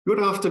Good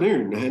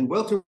afternoon and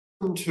welcome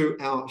to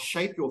our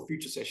Shape Your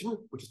Future session,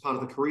 which is part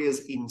of the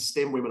Careers in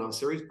STEM webinar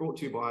series brought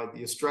to you by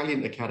the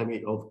Australian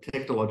Academy of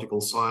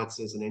Technological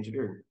Sciences and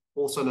Engineering,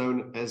 also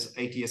known as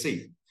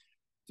ATSE.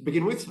 To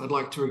begin with, I'd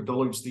like to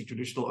acknowledge the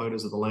traditional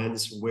owners of the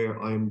lands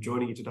where I am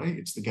joining you today.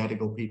 It's the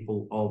Gadigal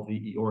people of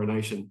the Eora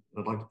Nation.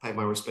 I'd like to pay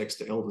my respects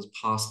to elders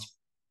past,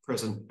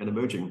 present and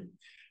emerging.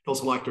 I'd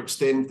also like to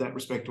extend that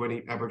respect to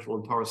any Aboriginal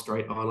and Torres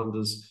Strait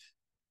Islanders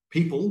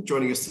people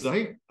joining us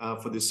today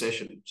for this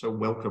session. So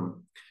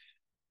welcome.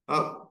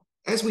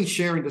 As we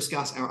share and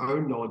discuss our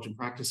own knowledge and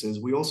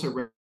practices, we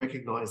also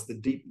recognise the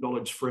deep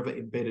knowledge forever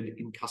embedded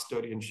in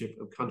custodianship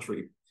of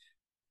country.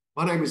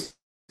 My name is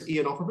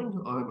Ian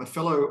Offerman. I'm a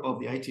fellow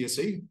of the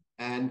ATSE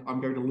and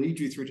I'm going to lead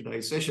you through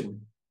today's session.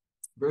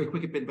 Very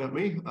quick bit about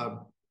me.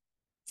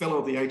 Fellow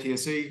of the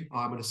ATSE,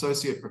 I'm an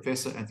associate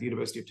professor at the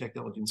University of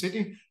Technology in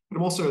Sydney, but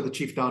I'm also the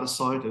chief data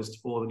scientist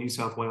for the New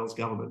South Wales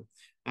government.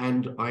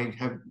 And I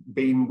have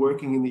been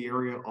working in the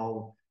area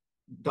of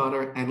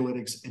data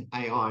analytics and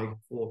AI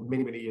for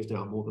many, many years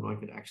now, more than I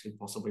could actually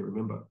possibly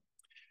remember.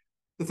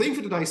 The theme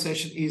for today's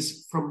session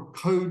is from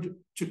code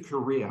to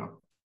career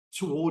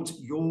towards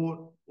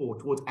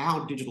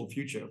our digital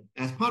future.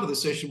 As part of the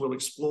session, we'll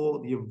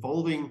explore the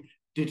evolving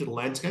digital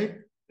landscape,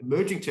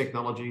 emerging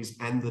technologies,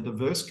 and the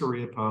diverse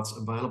career paths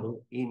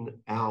available in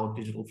our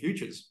digital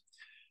futures.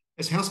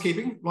 As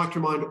housekeeping, I'd like to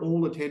remind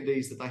all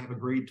attendees that they have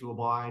agreed to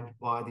abide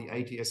by the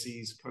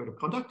ATSE's Code of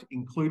Conduct,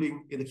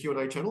 including in the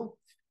Q&A channel.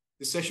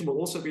 This session will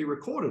also be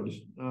recorded,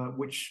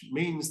 which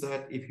means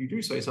that if you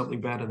do say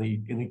something bad in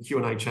the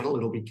Q&A channel,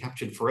 it'll be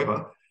captured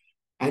forever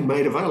and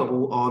made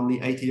available on the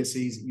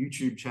ATSE's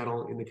YouTube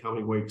channel in the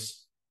coming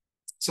weeks.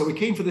 So we're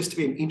keen for this to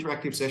be an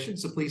interactive session,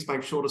 so please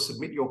make sure to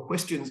submit your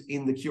questions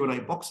in the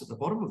Q&A box at the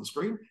bottom of the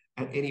screen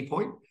at any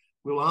point.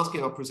 We'll ask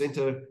our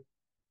presenter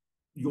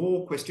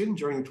your question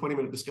during the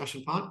 20-minute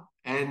discussion part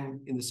and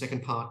in the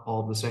second part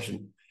of the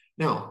session.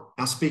 Now,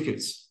 our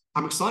speakers.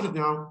 I'm excited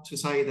now to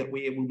say that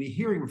we will be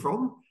hearing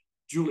from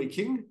Julie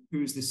King,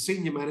 who's the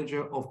Senior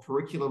Manager of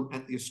Curriculum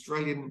at the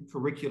Australian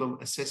Curriculum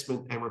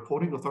Assessment and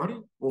Reporting Authority,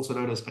 also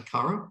known as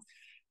ACARA.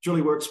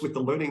 Julie works with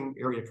the learning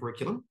area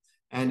curriculum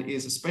and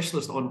is a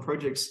specialist on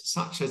projects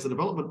such as the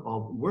development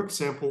of work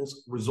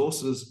samples,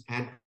 resources,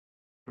 and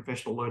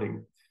professional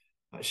learning.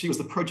 She was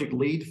the project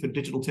lead for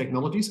digital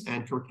technologies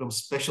and curriculum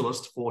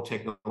specialist for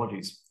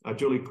technologies.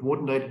 Julie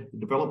coordinated the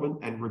development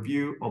and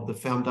review of the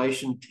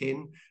Foundation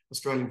 10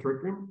 Australian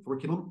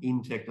curriculum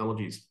in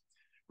technologies.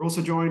 We're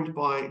also joined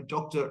by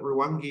Dr.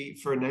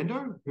 Ruwangi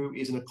Fernando, who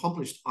is an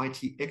accomplished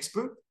IT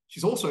expert.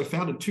 She's also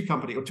founded two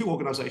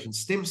organisations,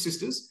 STEM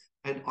Sisters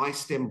and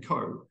iSTEM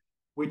Co.,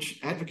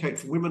 which advocate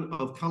for women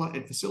of colour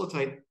and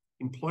facilitate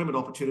employment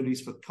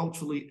opportunities for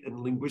culturally and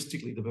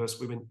linguistically diverse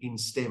women in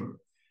STEM.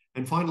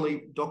 And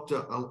finally,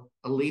 Dr.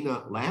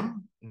 Alina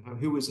Lam,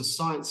 who is a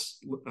science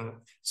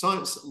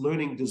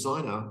learning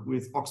designer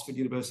with Oxford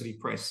University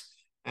Press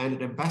and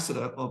an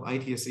ambassador of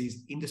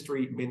ATSE's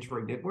Industry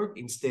Mentoring Network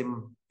in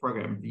STEM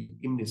program, the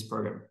IMNIS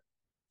program.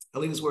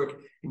 Alina's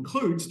work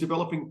includes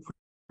developing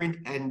print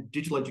and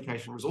digital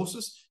education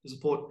resources to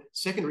support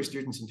secondary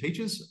students and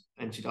teachers,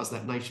 and she does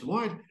that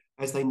nationwide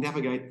as they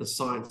navigate the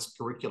science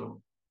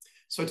curriculum.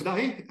 So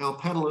today, our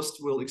panelists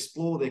will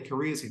explore their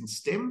careers in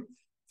STEM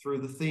through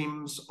the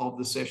themes of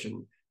the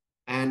session.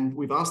 And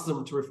we've asked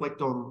them to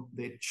reflect on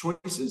their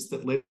choices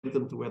that led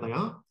them to where they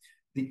are,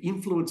 the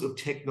influence of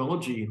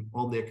technology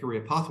on their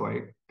career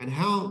pathway, and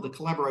how the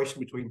collaboration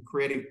between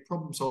creative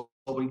problem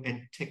solving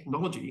and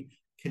technology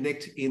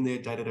connect in their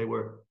day-to-day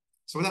work.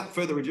 So without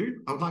further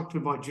ado, I would like to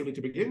invite Julie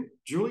to begin.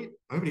 Julie,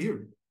 over to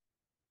you.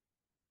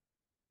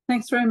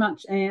 Thanks very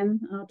much,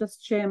 Anne. I'll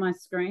just share my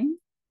screen.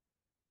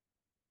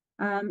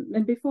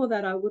 And before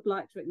that, I would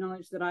like to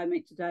acknowledge that I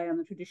meet today on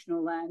the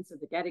traditional lands of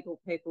the Gadigal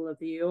people of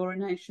the Eora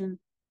Nation,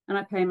 and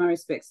I pay my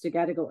respects to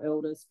Gadigal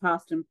elders,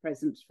 past and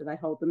present, for they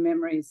hold the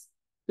memories,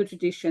 the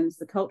traditions,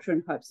 the culture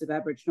and hopes of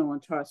Aboriginal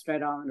and Torres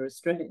Strait Islander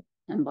Australia,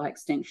 and by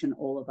extension,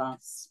 all of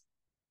us.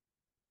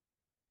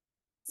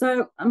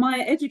 So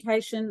my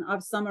education,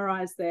 I've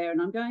summarised there, and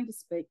I'm going to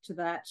speak to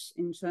that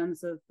in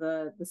terms of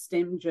the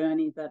STEM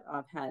journey that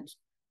I've had.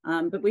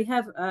 But we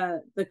have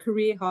the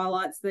career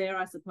highlights there,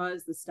 I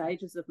suppose, the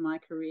stages of my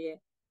career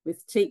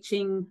with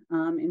teaching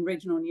in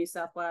regional New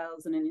South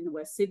Wales and in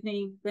West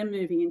Sydney, then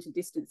moving into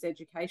distance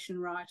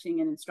education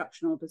writing and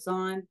instructional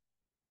design,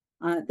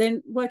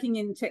 then working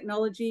in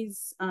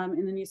technologies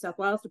in the New South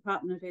Wales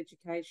Department of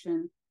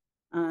Education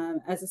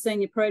as a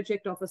senior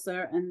project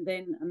officer and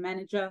then a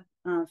manager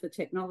for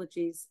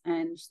technologies,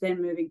 and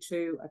then moving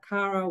to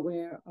ACARA,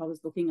 where I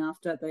was looking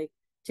after the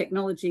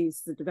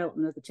technologies, the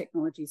development of the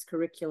technologies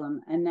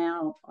curriculum, and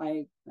now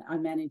I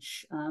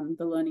manage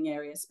the learning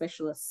area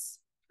specialists.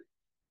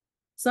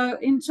 So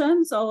in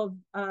terms of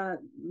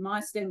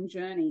my STEM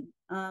journey,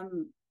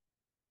 the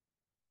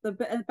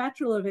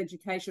Bachelor of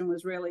Education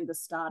was really the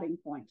starting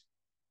point.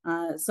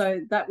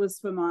 So that was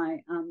for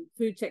my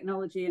food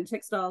technology and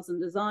textiles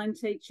and design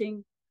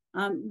teaching.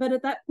 But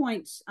at that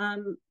point,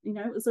 you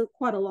know, it was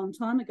quite a long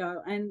time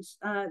ago, and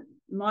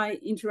my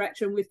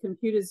interaction with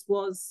computers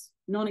was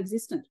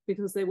non-existent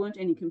because there weren't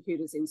any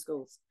computers in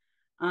schools.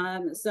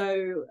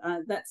 So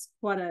that's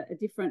quite a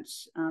different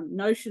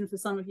notion for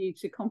some of you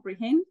to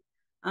comprehend.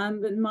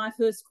 But my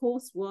first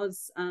course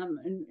was,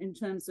 in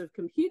terms of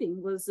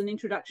computing, was an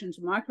introduction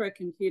to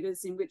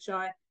microcomputers, in which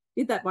I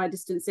did that by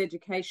distance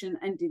education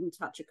and didn't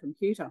touch a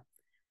computer.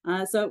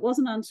 So it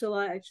wasn't until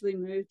I actually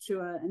moved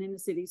to an inner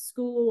city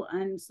school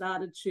and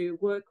started to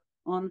work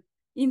on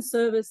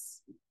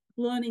in-service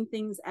learning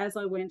things as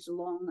I went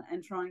along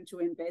and trying to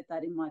embed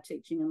that in my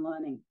teaching and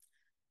learning.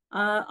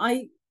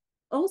 I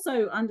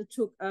also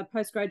undertook a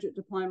postgraduate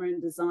diploma in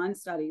design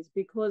studies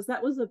because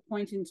that was a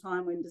point in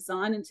time when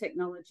design and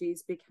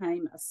technologies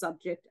became a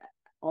subject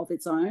of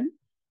its own.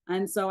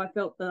 And so I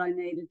felt that I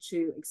needed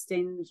to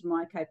extend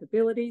my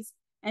capabilities.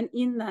 And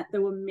in that,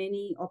 there were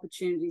many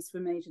opportunities for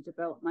me to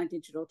develop my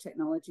digital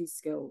technology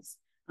skills.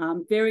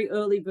 Very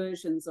early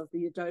versions of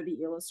the Adobe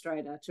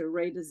Illustrator to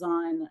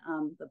redesign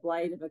the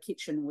blade of a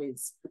kitchen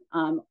whiz.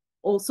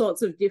 All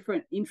sorts of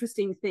different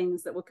interesting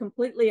things that were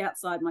completely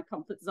outside my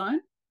comfort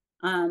zone,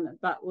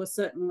 but were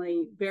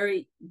certainly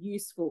very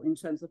useful in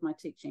terms of my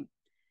teaching.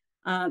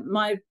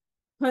 My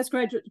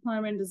postgraduate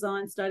diploma in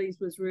design studies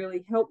was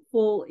really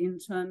helpful in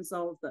terms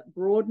of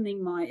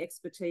broadening my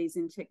expertise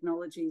in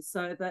technology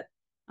so that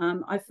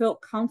I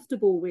felt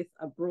comfortable with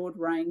a broad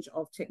range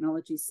of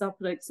technology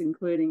subjects,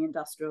 including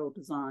industrial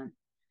design.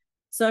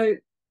 So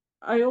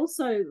I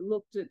also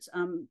looked at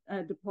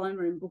a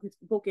diploma in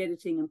book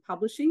editing and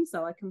publishing.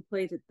 So I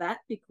completed that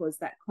because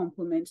that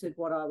complemented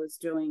what I was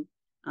doing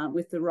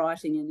with the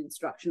writing and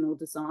instructional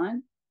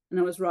design. And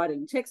I was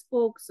writing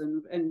textbooks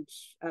and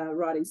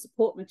writing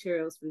support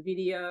materials for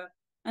video.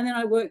 And then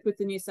I worked with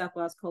the New South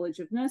Wales College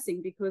of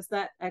Nursing because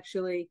that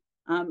actually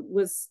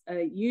was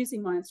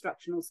using my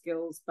instructional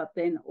skills, but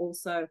then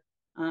also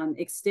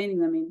extending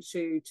them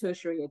into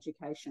tertiary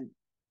education.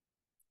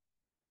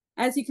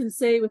 As you can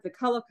see with the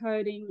colour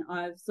coding,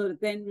 I've sort of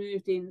then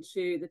moved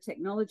into the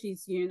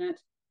technologies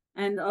unit,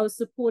 and I was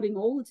supporting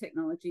all the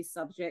technology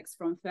subjects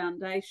from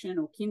foundation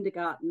or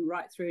kindergarten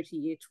right through to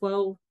year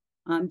 12,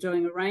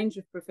 doing a range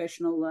of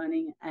professional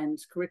learning and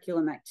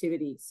curriculum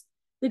activities.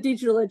 The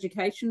digital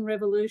education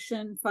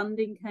revolution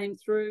funding came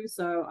through,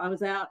 so I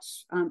was out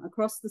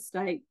across the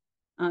state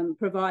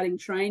providing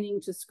training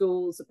to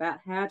schools about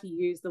how to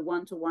use the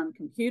one-to-one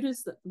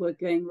computers that were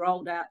being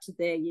rolled out to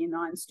their year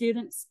 9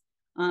 students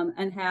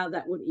and how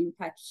that would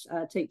impact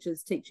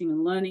teachers' teaching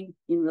and learning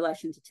in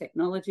relation to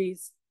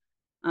technologies.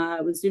 I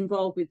was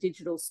involved with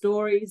digital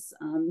stories,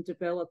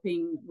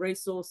 developing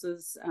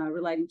resources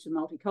relating to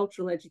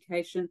multicultural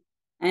education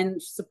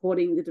and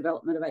supporting the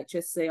development of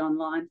HSC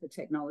online for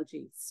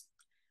technologies.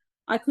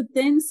 I could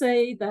then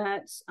say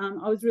that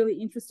I was really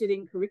interested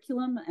in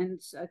curriculum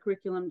and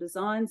curriculum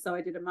design. So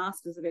I did a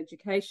Masters of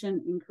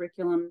Education in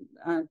Curriculum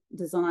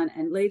Design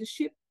and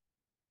Leadership.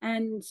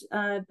 And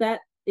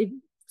that it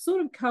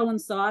sort of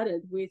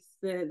coincided with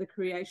the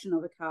creation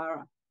of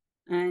ACARA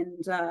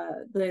and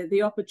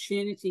the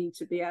opportunity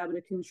to be able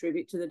to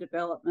contribute to the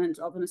development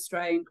of an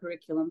Australian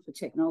curriculum for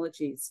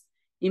technologies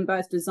in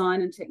both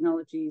design and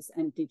technologies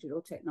and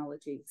digital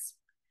technologies.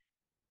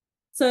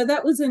 So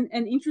that was an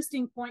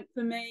interesting point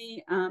for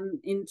me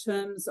in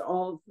terms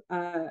of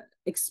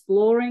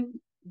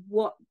exploring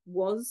what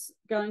was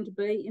going to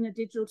be in a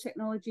digital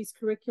technologies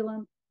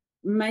curriculum,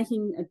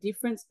 making a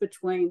difference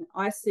between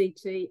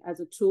ICT as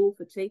a tool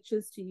for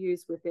teachers to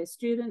use with their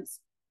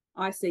students,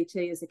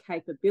 ICT as a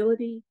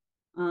capability,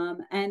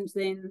 and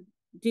then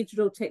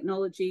digital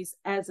technologies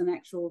as an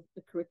actual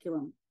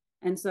curriculum.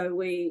 And so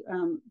we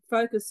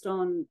focused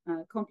on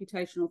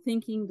computational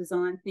thinking,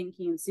 design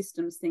thinking, and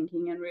systems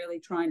thinking, and really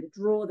trying to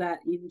draw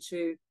that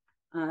into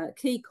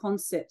key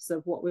concepts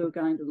of what we were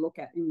going to look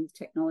at in the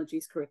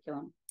technologies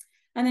curriculum.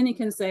 And then you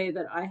can see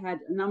that I had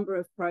a number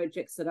of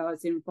projects that I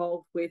was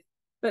involved with,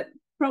 but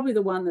probably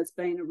the one that's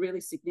been a really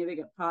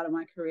significant part of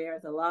my career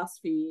the last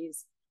few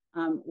years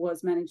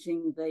was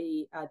managing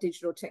the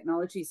Digital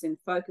Technologies in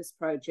Focus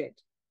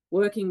project,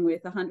 working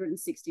with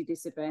 160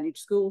 disadvantaged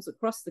schools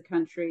across the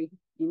country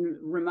in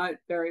remote,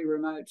 very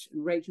remote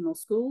regional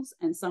schools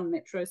and some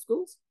metro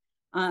schools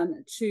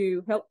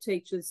to help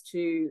teachers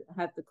to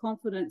have the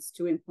confidence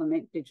to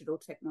implement digital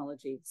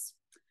technologies.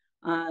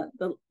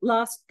 The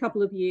last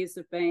couple of years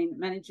have been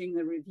managing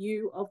the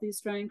review of the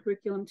Australian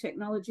curriculum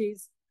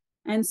technologies,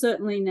 and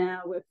certainly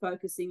now we're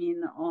focusing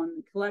in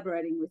on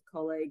collaborating with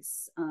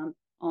colleagues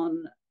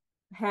on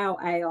how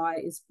AI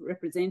is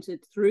represented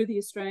through the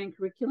Australian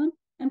curriculum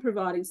and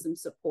providing some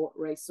support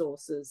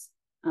resources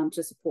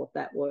to support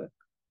that work.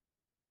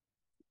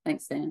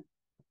 Thanks, Dan.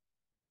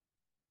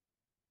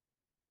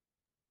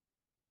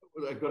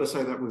 Well, I've got to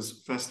say that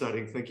was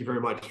fascinating. Thank you very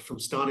much. From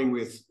starting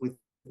with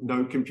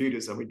no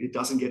computers, I mean, it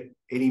doesn't get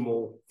any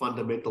more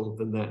fundamental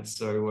than that.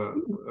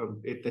 So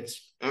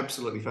that's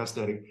absolutely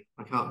fascinating.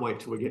 I can't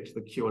wait till we get to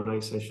the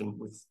Q&A session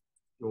with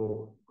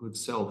your good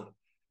self.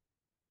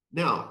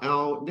 Now,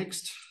 our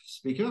next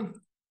speaker,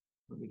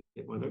 let me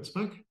get my notes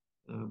back.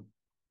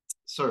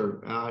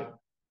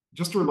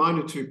 Just a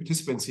reminder to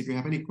participants, if you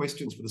have any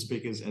questions for the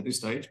speakers at this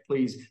stage,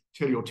 please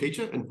tell your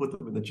teacher and put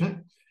them in the chat.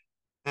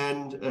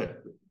 And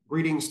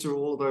greetings to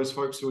all those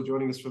folks who are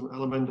joining us from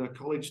Alamanda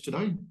College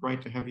today.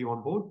 Great to have you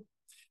on board.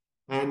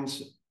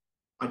 And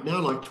I'd now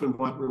like to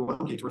invite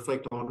Ruwangi to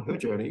reflect on her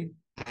journey.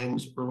 And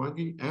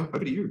Ruwangi, over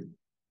to you.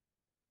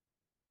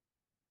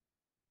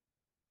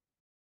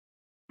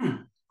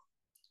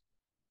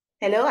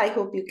 Hello, I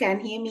hope you can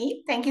hear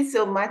me. Thank you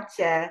so much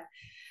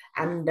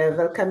and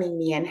welcoming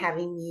me and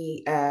having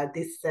me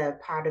this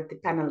part of the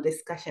panel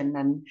discussion.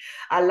 And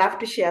I love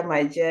to share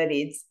my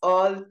journey. It's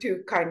all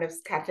too kind of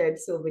scattered,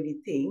 so many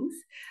things,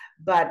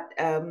 but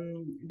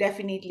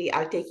definitely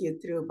I'll take you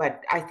through.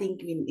 But I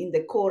think in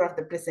the core of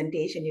the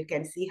presentation, you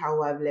can see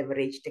how I've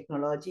leveraged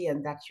technology,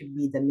 and that should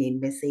be the main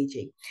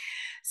messaging.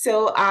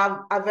 So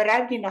I've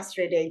arrived in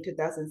Australia in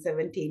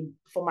 2017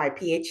 for my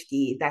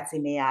PhD, that's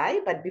in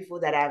AI. But before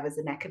that, I was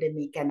an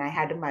academic and I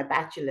had my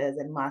bachelor's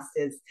and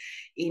master's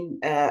in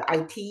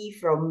IT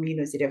from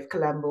University of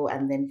Colombo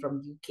and then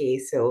from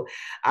UK. So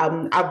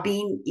I've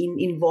been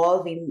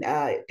involved in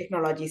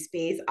technology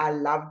space. I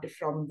loved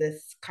from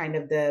this kind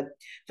of the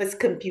first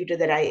computer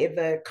that I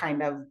ever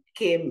kind of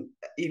came,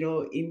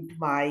 into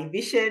my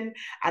vision,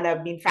 and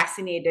I've been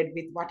fascinated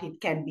with what it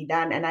can be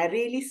done. And I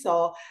really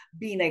saw,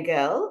 being a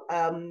girl,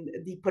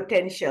 the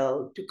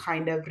potential to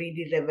kind of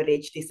really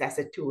leverage this as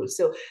a tool.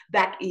 So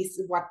that is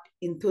what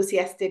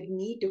enthusiasted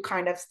me to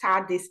kind of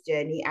start this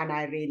journey, and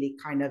I really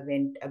kind of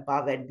went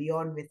above and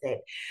beyond with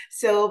it.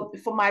 So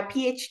for my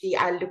PhD,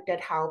 I looked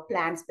at how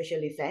planned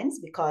special events,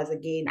 because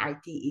again,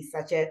 IT is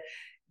such a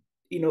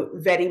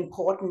very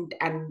important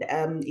and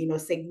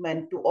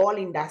segment to all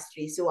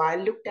industries. So I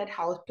looked at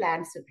how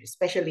planned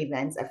special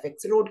events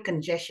affects road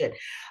congestion.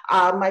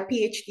 My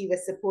PhD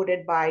was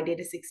supported by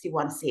Data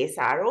 61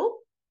 CSRO,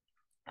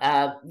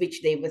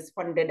 which they was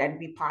funded, and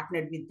we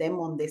partnered with them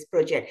on this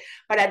project.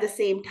 But at the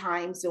same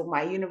time, so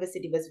my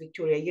university was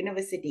Victoria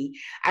University,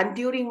 and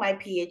during my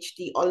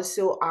PhD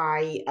also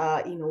I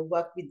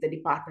worked with the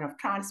Department of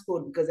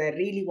Transport, because I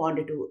really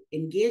wanted to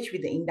engage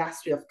with the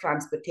industry of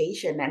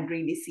transportation and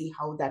really see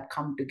how that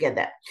come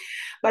together.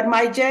 But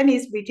my journey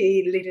is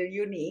pretty little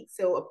unique.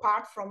 So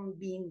apart from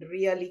being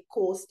really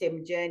core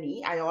STEM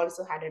journey, I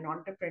also had an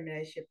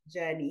entrepreneurship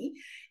journey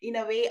in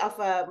a way of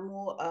a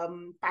more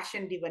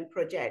passion-driven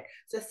project.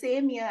 So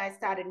same year I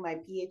started my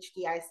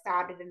PhD, I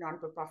started a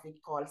non-profit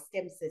called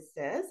STEM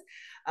Sisters.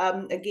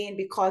 Again,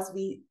 because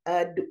we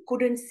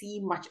couldn't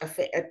see much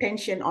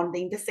attention on the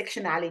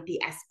intersectionality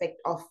aspect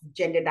of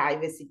gender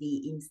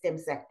diversity in STEM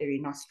sector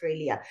in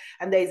Australia.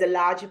 And there is a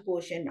larger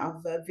portion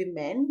of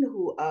women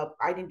who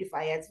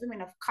identify as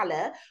women of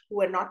color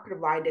who are not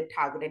provided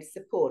targeted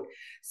support.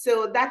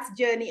 So that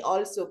journey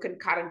also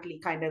concurrently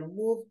kind of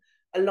moved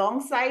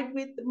alongside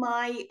with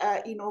my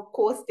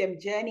core STEM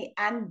journey.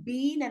 And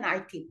being an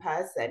IT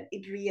person,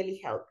 it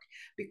really helped,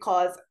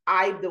 because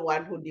I'm the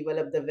one who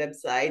developed the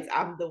websites,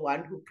 I'm the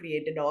one who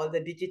created all the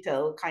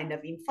digital kind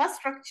of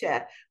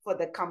infrastructure for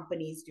the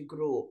companies to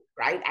grow,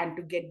 right, and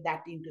to get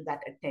that into that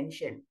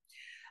attention.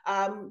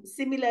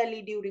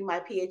 Similarly, during my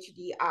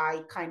PhD,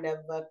 I kind of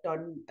worked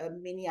on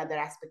many other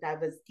aspects. I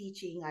was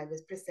teaching, I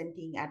was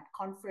presenting at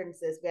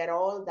conferences where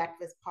all that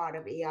was part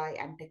of AI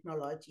and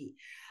technology.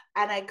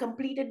 And I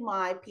completed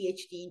my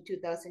PhD in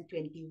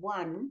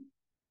 2021.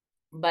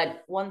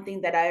 But one thing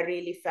that I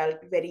really felt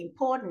very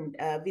important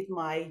with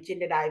my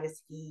gender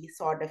diversity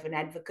sort of an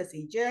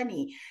advocacy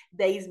journey,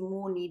 there is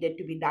more needed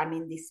to be done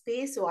in this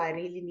space. So I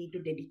really need to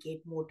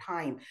dedicate more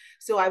time.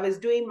 So I was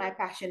doing my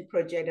passion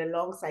project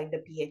alongside the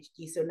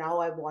PhD. So now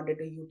I wanted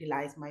to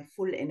utilize my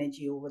full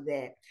energy over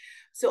there.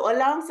 So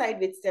alongside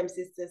with STEM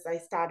Sisters, I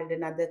started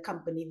another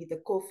company with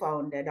a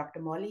co-founder,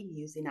 Dr. Molly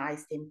Muse in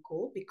iSTEM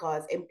Co,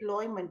 because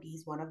employment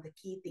is one of the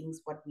key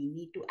things what we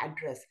need to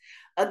address.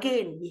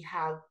 Again, we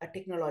have a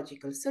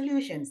technological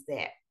solutions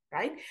there,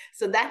 right?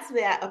 So that's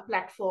where a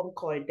platform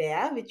called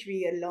Dare, which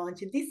we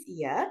launched this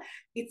year,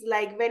 it's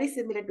like very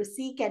similar to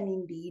Seek and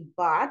Indeed,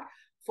 but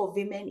for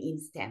women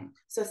in STEM.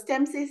 So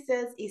STEM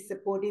Sisters is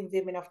supporting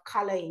women of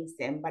color in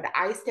STEM, but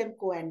iSTEM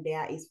Co and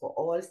Dare is for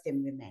all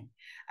STEM women.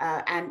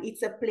 And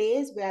it's a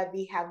place where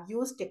we have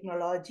used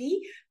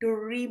technology to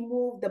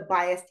remove the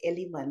biased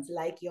elements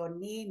like your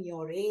name,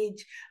 your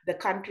age, the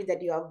country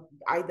that you are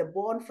either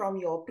born from,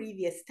 your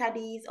previous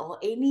studies, or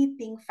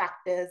anything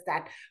factors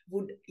that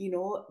would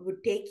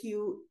take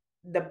you,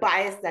 the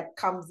bias that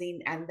comes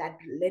in and that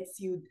lets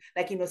you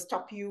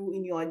stop you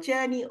in your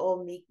journey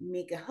or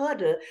make a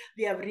hurdle.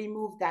 We have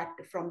removed that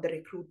from the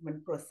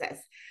recruitment process.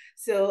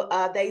 So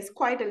there is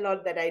quite a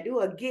lot that I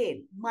do.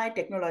 Again, my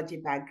technology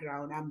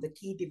background, I'm the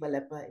key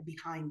developer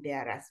behind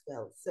there as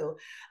well. So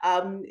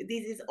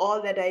this is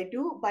all that I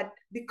do, but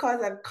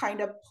because I've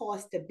kind of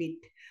paused a bit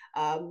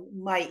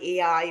my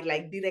AI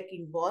direct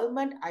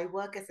involvement, I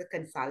work as a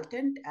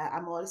consultant.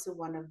 I'm also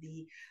one of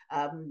the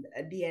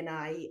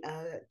DNI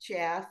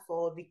chair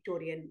for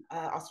Victorian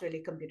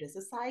Australia Computer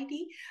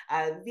Society.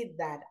 With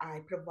that, I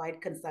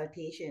provide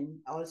consultation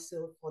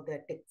also for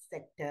the tech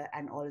sector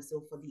and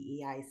also for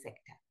the AI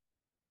sector.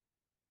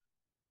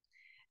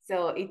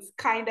 So it's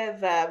kind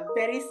of a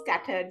very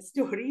scattered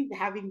story,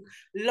 having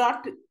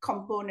lot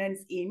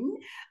components in,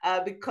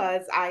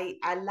 because I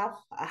love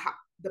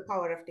the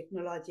power of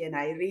technology, and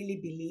I really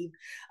believe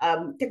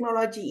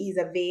technology is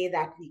a way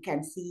that we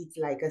can see it's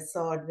like a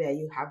sword where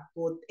you have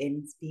both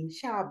ends being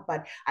sharp,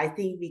 but I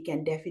think we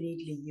can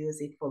definitely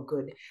use it for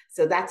good.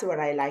 So that's what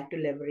I like to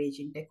leverage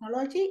in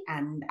technology,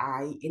 and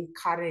I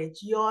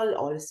encourage you all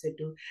also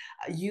to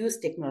use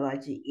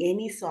technology,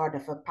 any sort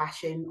of a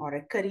passion or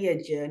a career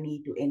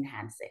journey, to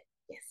enhance it.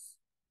 Yes.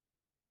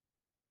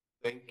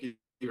 Thank you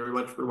very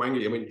much,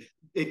 Rwangi. I mean,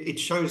 it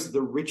shows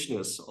the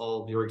richness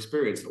of your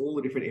experience, all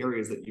the different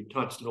areas that you've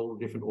touched and all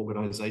the different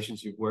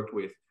organizations you've worked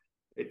with.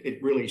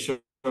 It really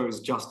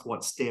shows just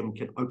what STEM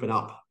can open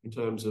up in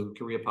terms of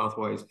career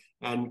pathways,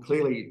 and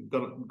clearly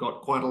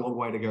got quite a long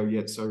way to go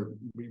yet. So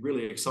we're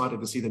really excited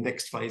to see the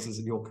next phases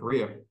in your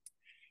career.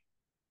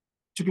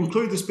 To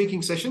conclude the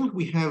speaking session,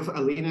 we have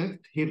Alina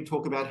here to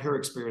talk about her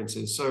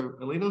experiences. So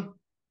Alina,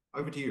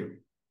 over to you.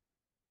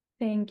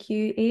 Thank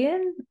you,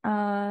 Ian.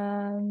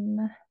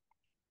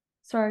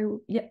 Sorry,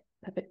 yeah,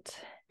 perfect.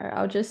 All right,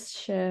 I'll just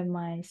share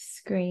my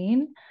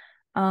screen.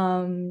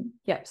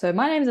 Yeah, so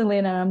my name is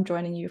Alina and I'm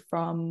joining you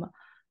from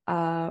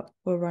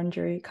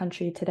Wurundjeri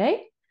country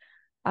today.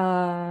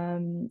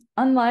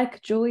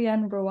 Unlike Julie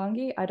and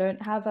Rwangi, I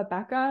don't have a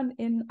background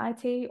in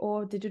IT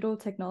or digital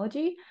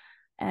technology,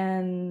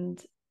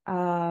 and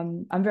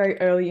I'm very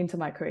early into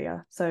my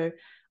career. So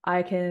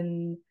I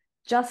can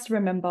just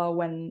remember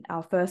when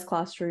our first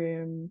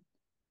classroom,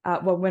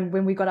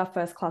 when we got our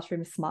first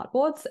classroom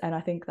smartboards, and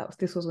I think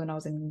this was when I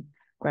was in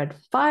grade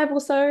 5 or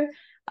so,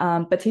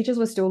 but teachers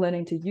were still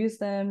learning to use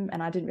them,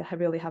 and I didn't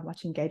really have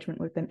much engagement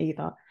with them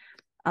either.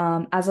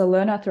 As a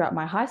learner throughout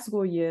my high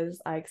school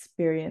years, I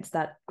experienced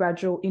that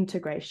gradual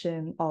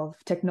integration of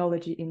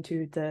technology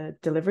into the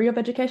delivery of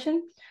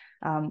education.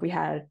 We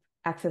had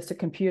access to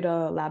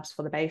computer labs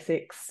for the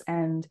basics,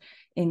 and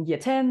in year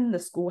 10, the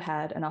school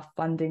had enough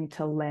funding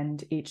to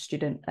lend each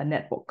student a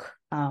netbook,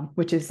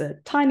 which is a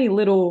tiny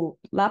little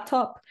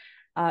laptop.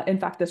 In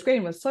fact, the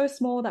screen was so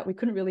small that we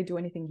couldn't really do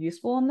anything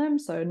useful on them,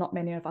 so not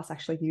many of us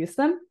actually used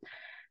them.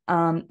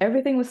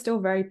 Everything was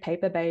still very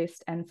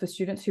paper-based, and for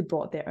students who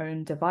brought their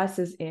own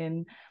devices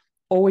in,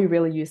 all we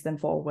really used them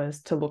for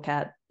was to look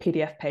at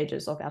PDF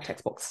pages of our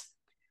textbooks.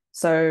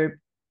 So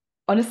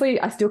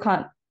honestly, I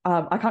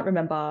can't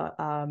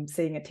remember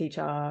seeing a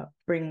teacher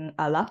bring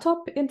a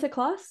laptop into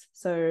class.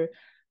 So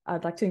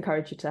I'd like to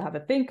encourage you to have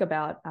a think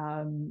about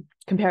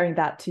comparing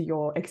that to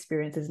your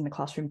experiences in the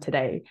classroom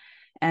today.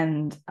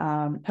 And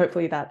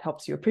hopefully that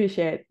helps you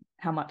appreciate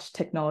how much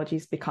technology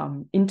has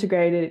become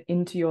integrated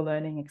into your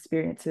learning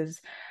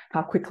experiences,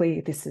 how quickly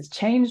this has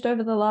changed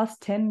over the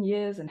last 10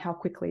 years, and how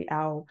quickly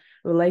our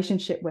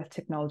relationship with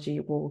technology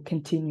will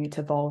continue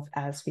to evolve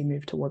as we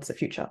move towards the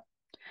future.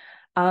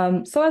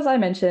 So as I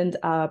mentioned,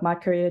 my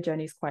career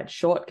journey is quite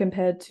short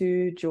compared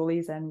to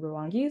Julie's and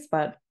Rwangi's,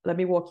 but let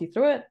me walk you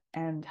through it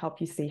and help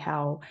you see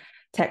how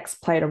tech's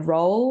played a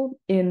role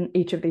in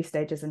each of these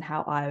stages and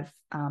how I've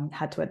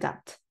had to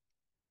adapt.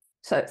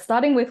 So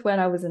starting with when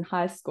I was in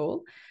high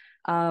school,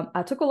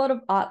 I took a lot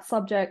of art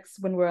subjects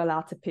when we were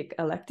allowed to pick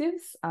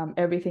electives,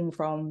 everything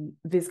from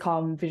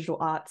Viscom, visual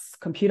arts,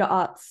 computer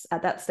arts.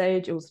 At that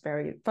stage, it was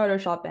very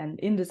Photoshop and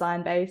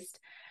InDesign based.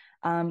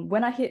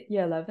 When I hit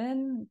year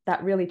 11,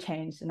 that really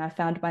changed, and I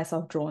found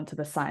myself drawn to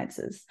the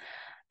sciences.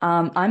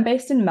 I'm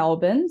based in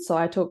Melbourne, so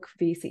I took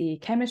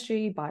VCE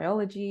chemistry,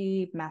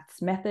 biology,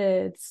 maths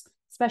methods,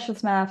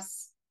 specialist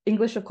maths,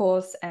 English, of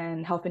course,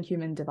 and health and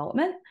human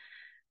development.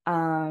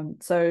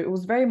 So it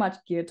was very much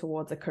geared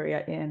towards a career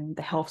in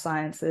the health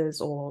sciences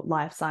or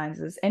life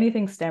sciences,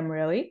 anything STEM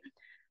really.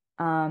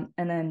 And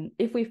then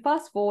if we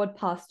fast forward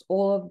past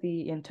all of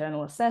the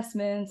internal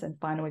assessments and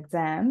final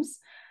exams,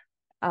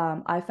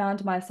 I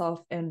found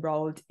myself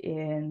enrolled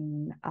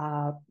in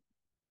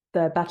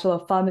the Bachelor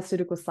of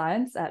Pharmaceutical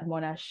Science at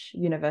Monash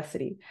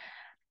University.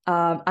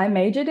 I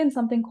majored in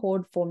something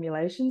called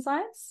formulation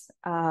science,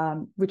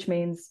 which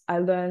means I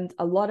learned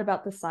a lot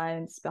about the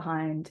science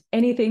behind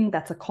anything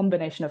that's a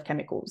combination of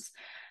chemicals.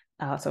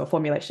 So a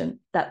formulation,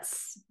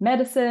 that's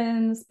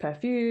medicines,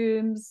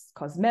 perfumes,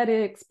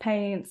 cosmetics,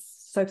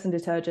 paints, soaps and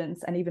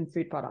detergents, and even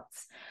food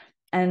products.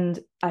 And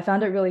I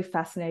found it really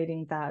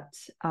fascinating that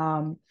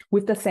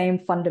with the same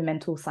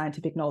fundamental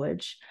scientific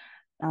knowledge,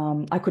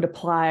 I could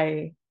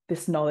apply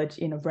this knowledge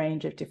in a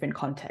range of different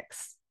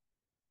contexts.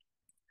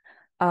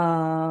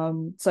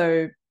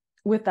 So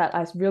with that,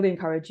 I really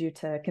encourage you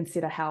to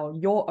consider how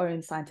your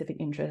own scientific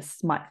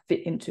interests might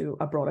fit into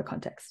a broader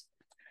context.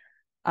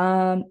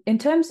 In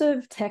terms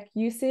of tech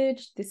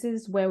usage, this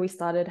is where we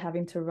started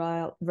having to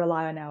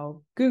rely on our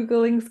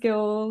Googling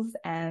skills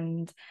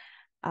and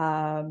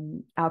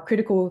our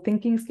critical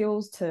thinking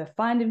skills to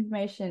find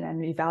information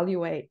and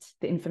evaluate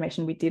the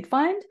information we did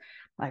find.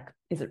 Like,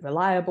 is it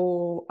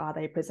reliable? Are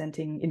they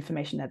presenting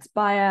information that's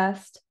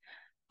biased?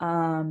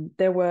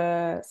 There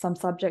were some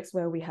subjects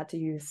where we had to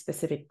use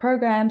specific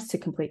programs to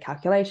complete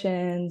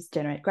calculations,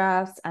 generate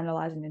graphs,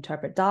 analyze and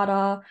interpret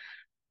data.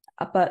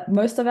 but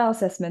most of our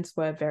assessments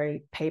were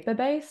very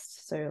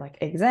paper-based. So like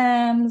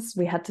exams,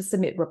 we had to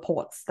submit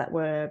reports that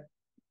were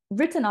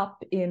written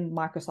up in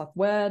Microsoft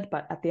Word,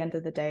 but at the end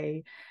of the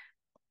day,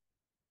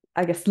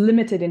 I guess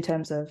limited in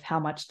terms of how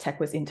much tech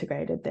was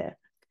integrated there.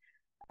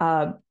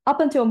 Up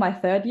until my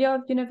third year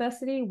of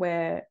university,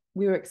 where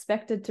we were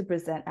expected to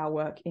present our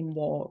work in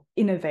more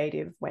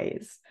innovative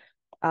ways.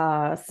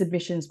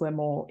 Submissions were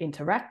more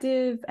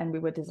interactive, and we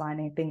were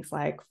designing things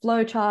like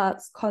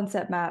flowcharts,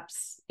 concept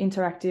maps,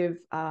 interactive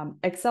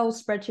Excel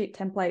spreadsheet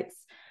templates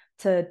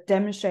to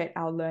demonstrate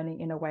our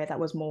learning in a way that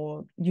was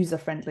more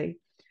user-friendly.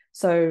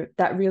 So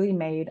that really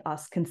made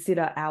us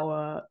consider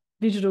our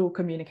digital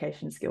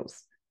communication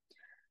skills.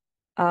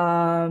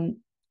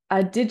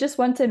 I did just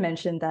want to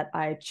mention that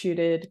I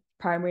tutored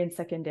primary and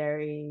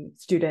secondary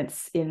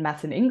students in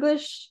maths and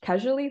English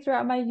casually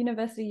throughout my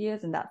university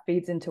years, and that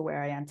feeds into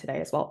where I am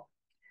today as well.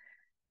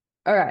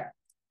 All right.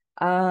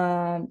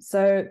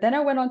 So then I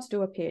went on to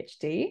do a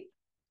PhD.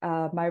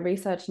 My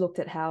research looked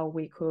at how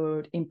we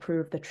could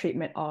improve the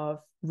treatment of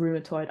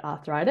rheumatoid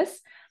arthritis.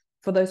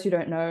 For those who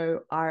don't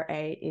know, RA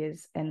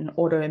is an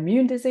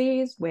autoimmune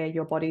disease where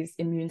your body's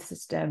immune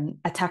system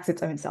attacks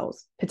its own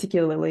cells,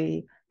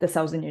 particularly the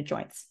cells in your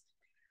joints.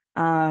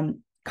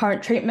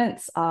 Current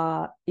treatments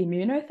are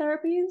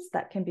immunotherapies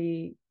that can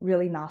be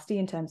really nasty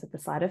in terms of the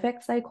side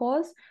effects they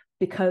cause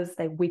because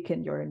they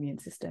weaken your immune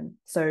system.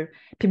 So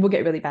people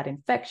get really bad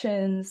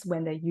infections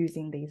when they're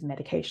using these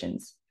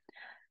medications.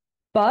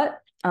 But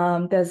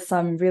there's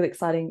some really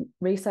exciting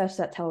research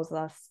that tells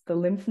us the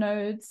lymph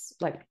nodes,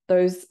 like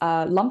those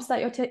lumps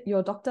that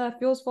your doctor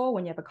feels for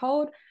when you have a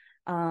cold,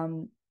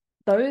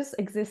 those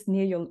exist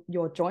near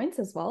your joints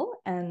as well.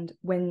 And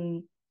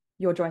when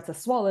your joints are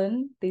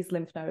swollen, these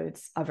lymph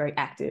nodes are very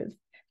active,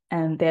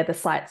 and they're the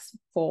sites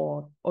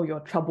for all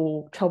your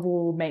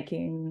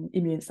trouble-making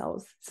immune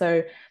cells.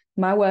 So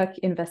my work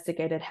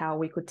investigated how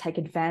we could take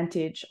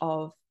advantage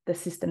of the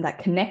system that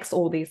connects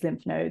all these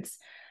lymph nodes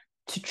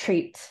to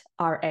treat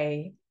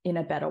RA in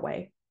a better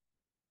way.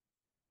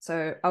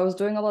 So I was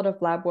doing a lot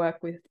of lab work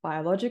with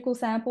biological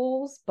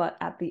samples, but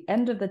at the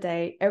end of the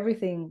day,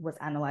 everything was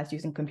analyzed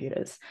using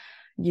computers.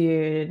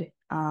 You'd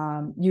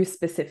use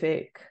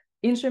specific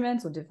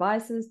instruments or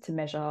devices to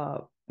measure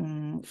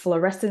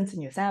fluorescence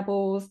in your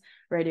samples,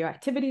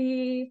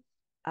 radioactivity,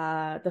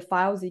 the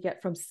files you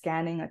get from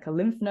scanning like a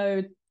lymph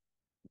node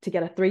to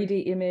get a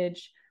 3D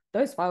image.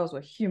 Those files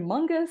were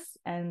humongous,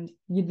 and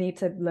you'd need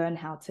to learn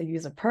how to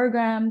use a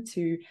program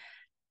to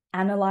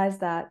analyze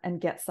that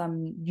and get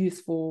some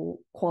useful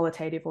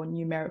qualitative or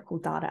numerical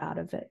data out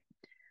of it.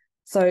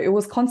 So it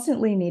was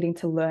constantly needing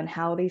to learn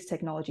how these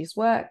technologies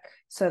work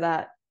so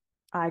that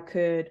I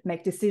could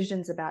make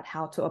decisions about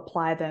how to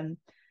apply them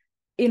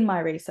in my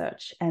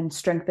research and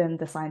strengthen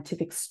the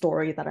scientific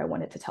story that I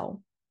wanted to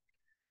tell.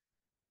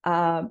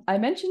 I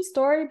mentioned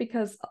story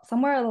because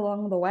somewhere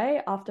along the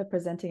way, after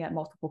presenting at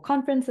multiple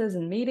conferences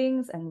and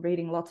meetings and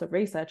reading lots of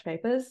research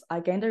papers, I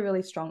gained a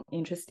really strong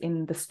interest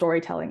in the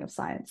storytelling of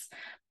science,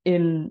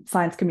 in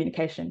science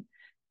communication.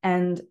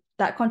 And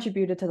that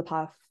contributed to the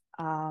path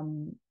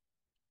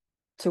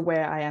to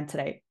where I am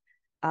today.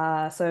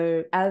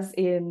 So as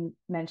Ian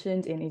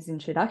mentioned in his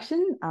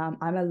introduction,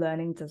 I'm a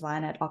learning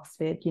designer at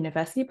Oxford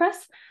University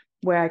Press,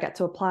 where I get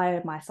to apply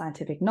my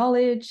scientific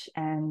knowledge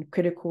and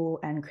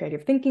critical and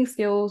creative thinking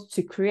skills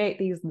to create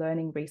these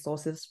learning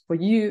resources for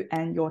you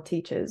and your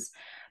teachers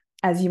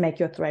as you make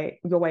your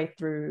way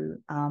through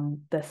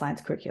the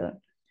science curriculum.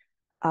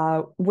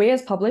 We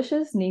as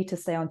publishers need to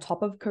stay on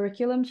top of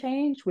curriculum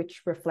change,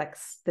 which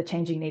reflects the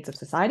changing needs of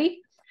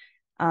society,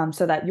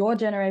 so that your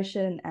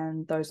generation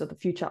and those of the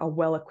future are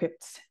well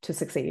equipped to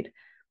succeed.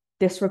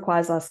 This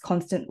requires us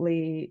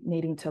constantly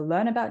needing to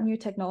learn about new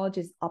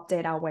technologies,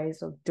 update our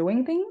ways of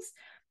doing things,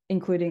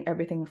 including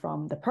everything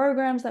from the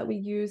programs that we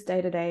use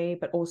day to day,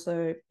 but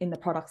also in the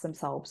products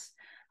themselves.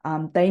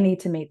 They need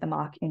to meet the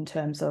mark in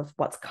terms of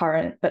what's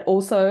current, but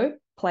also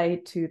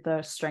play to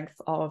the strength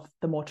of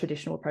the more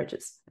traditional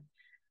approaches.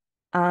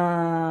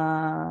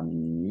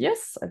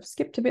 Yes, I've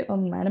skipped a bit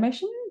on my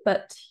animation,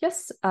 but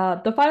yes,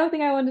 the final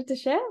thing I wanted to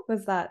share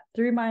was that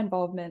through my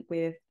involvement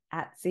with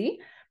ATSE,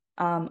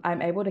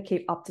 I'm able to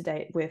keep up to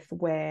date with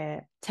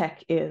where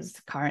tech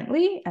is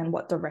currently and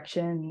what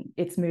direction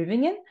it's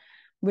moving in,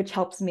 which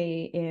helps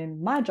me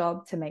in my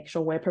job to make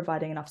sure we're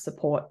providing enough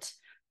support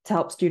to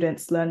help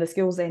students learn the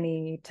skills they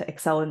need to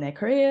excel in their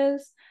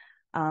careers,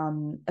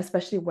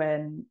 especially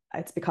when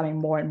it's becoming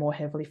more and more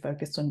heavily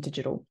focused on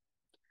digital.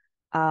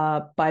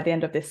 By the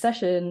end of this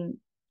session,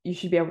 you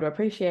should be able to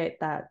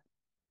appreciate that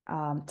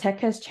tech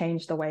has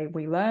changed the way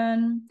we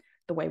learn,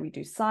 the way we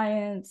do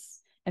science,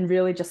 and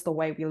really just the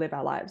way we live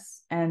our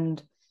lives.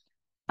 And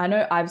I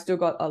know I've still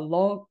got a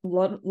long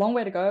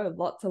way to go, a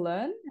lot to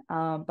learn,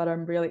 but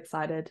I'm really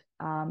excited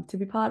to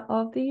be part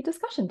of the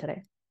discussion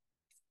today.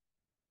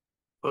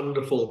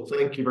 Wonderful.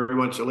 Thank you very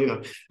much,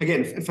 Alina.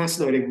 Again, a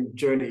fascinating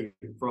journey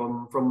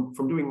from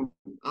doing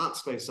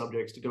arts-based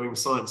subjects to doing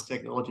science,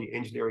 technology,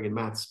 engineering, and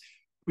maths.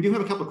 We do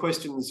have a couple of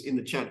questions in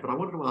the chat, but I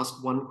wanted to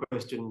ask one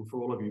question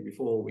for all of you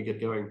before we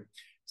get going.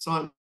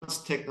 Science,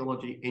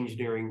 technology,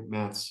 engineering,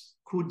 maths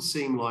could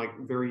seem like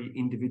very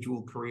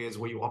individual careers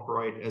where you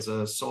operate as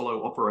a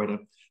solo operator.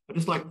 I'd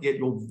just like to get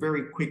your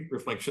very quick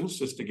reflections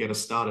just to get us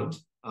started.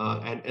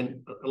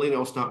 And Alina,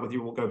 I'll start with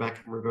you. We'll go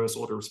back in reverse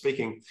order of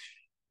speaking.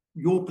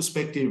 Your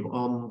perspective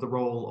on the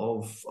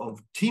role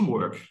of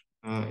teamwork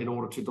in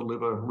order to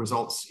deliver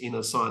results in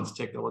a science,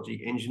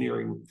 technology,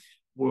 engineering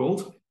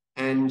world.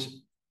 And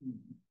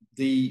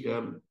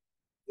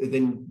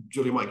then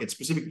Julia might get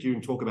specific to you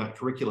and talk about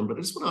curriculum, but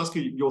I just want to ask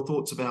you your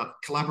thoughts about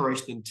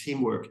collaboration and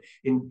teamwork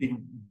in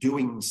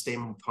doing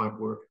STEM type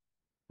work.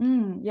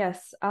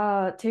 Yes,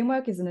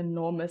 teamwork is an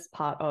enormous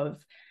part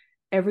of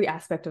every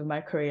aspect of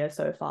my career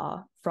so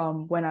far.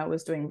 From when I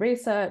was doing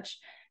research,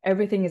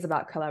 everything is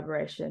about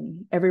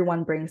collaboration.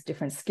 Everyone brings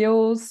different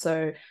skills.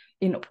 So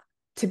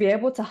to be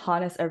able to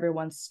harness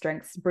everyone's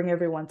strengths, bring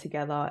everyone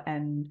together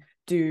and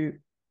do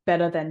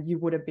better than you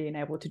would have been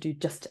able to do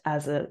just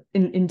as an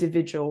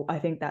individual, I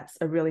think that's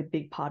a really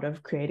big part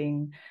of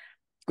creating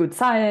good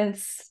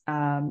science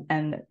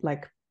and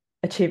like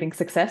achieving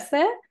success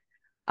there.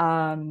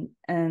 And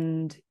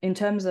in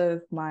terms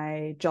of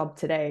my job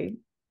today,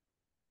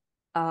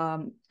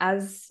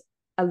 as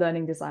a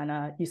learning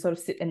designer, you sort of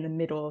sit in the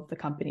middle of the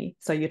company.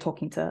 So you're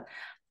talking to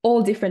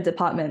all different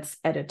departments,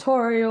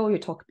 editorial, you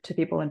talk to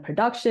people in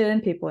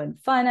production, people in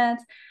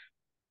finance,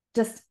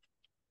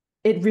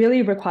 it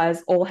really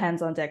requires all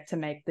hands on deck to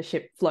make the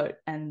ship float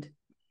and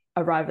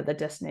arrive at the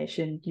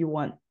destination you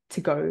want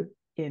to go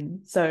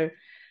in. So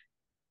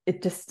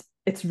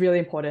it's really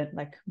important,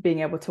 like being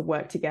able to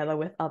work together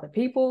with other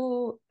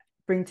people,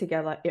 bring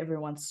together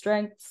everyone's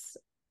strengths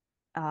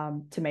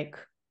to make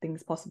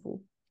things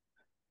possible.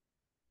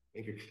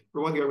 Thank you.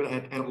 Rwangi, I'm going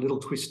to add a little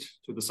twist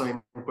to the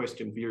same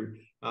question for you.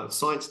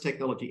 Science,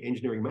 technology,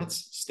 engineering,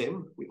 maths,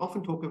 STEM. We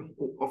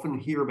often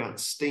hear about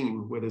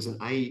STEAM, where there's an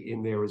A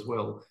in there as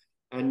well.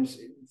 And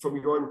from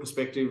your own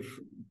perspective,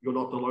 you're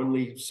not the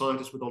lonely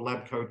scientist with a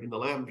lab coat in the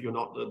lab. You're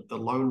not the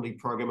lonely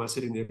programmer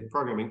sitting there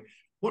programming.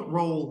 What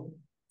role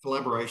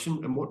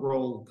collaboration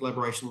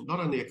not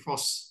only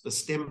across the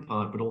STEM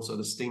part, but also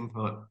the STEAM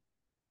part?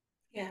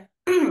 Yeah,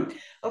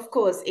 of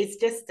course, it's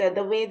just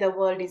the way the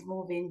world is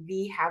moving.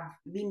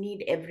 We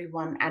need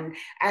everyone, and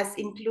as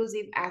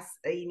inclusive as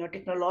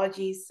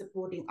technology is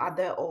supporting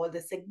all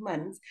the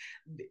segments,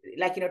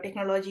 like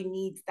technology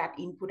needs that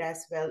input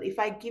as well. If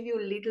I give you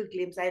a little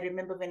glimpse, I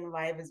remember when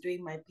I was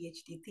doing my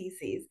PhD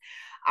thesis,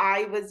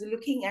 I was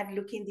looking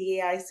the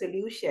AI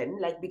solution,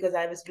 like because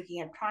I was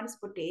looking at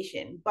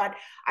transportation, but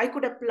I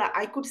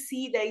could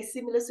see the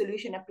similar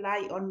solution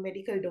apply on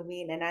medical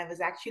domain, and I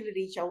was actually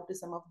reach out to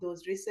some of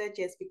those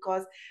researchers because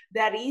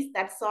there is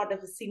that sort of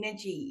a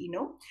synergy,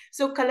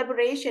 So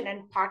collaboration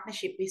and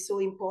partnership is so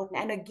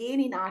important. And again,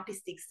 in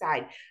artistic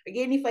side,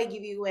 again, if I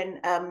give you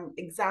an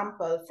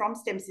example from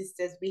STEM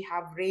Sisters, we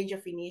have range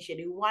of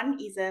initiative. One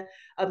is a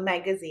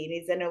magazine.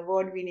 It's an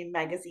award-winning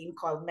magazine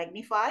called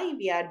Magnify.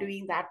 We are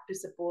doing that to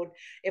support,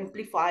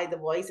 amplify the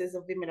voices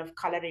of women of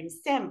color in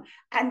STEM.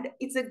 And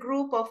it's a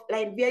group of,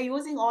 like, we are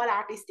using all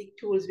artistic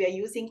tools. We are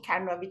using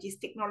Canva, which is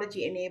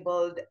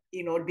technology-enabled,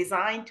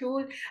 design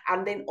tool.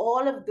 And then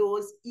all of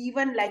those,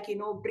 even like,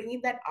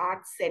 bringing that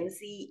art sense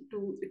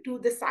to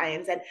the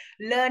science and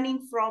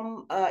learning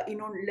from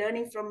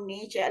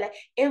nature. Like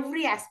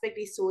every aspect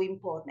is so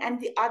important.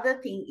 And the other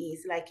thing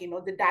is like,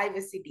 the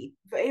diversity.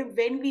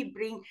 When we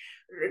bring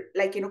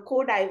like,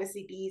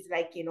 co-diversity is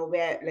like,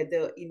 where like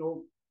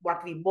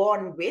what we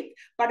born with,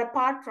 but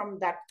apart from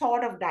that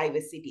thought of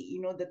diversity,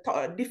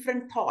 the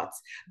different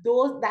thoughts,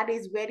 that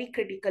is very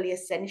critically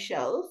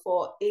essential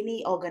for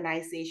any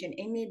organization,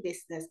 any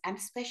business, and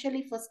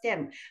especially for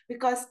STEM,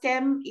 because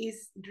STEM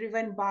is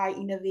driven by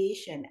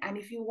innovation. And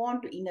if you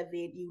want to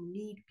innovate, you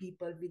need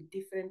people with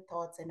different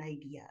thoughts and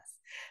ideas.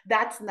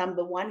 That's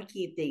number one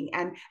key thing.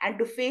 And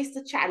to face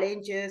the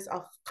challenges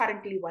of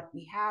currently what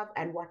we have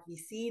and what we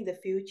see in the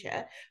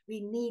future,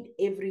 we need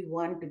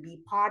everyone to be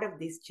part of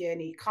this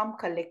journey, come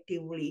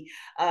collectively.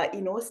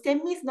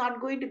 STEM is not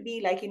going to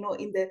be like, in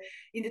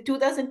the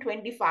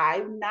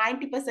 2025,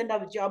 90%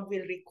 of job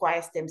will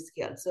require STEM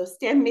skills. So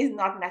STEM is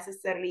not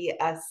necessarily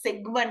a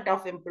segment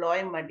of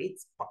employment,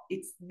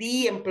 it's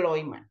the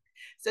employment.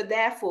 So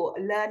therefore,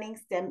 learning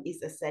STEM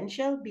is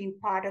essential. Being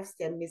part of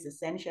STEM is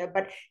essential,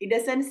 but it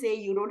doesn't say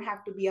you don't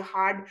have to be a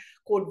hard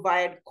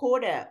wired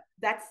coder.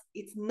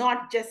 It's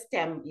not just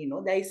STEM,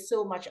 there is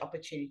so much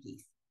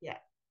opportunities. Yeah.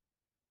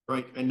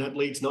 Great. And that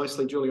leads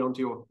nicely, Julie,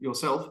 onto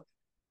yourself.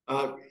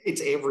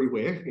 It's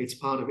everywhere. It's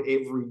part of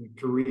every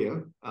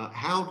career.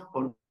 How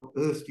on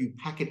earth do you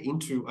pack it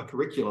into a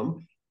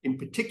curriculum, in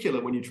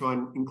particular when you try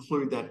and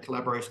include that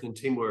collaboration and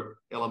teamwork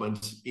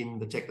element in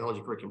the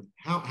technology curriculum?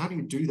 How do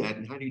you do that,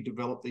 and how do you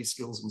develop these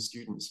skills in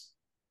students?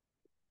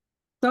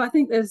 So I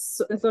think there's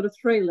sort of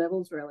three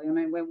levels, really. I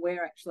mean, when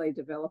we're actually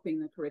developing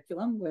the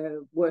curriculum,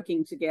 we're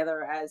working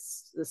together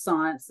as the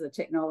science, the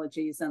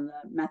technologies, and the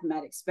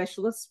mathematics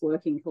specialists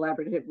working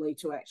collaboratively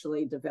to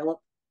actually develop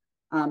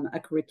a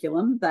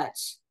curriculum that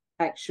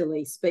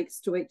actually speaks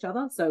to each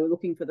other. So we're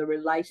looking for the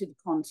related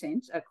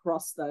content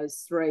across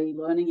those 3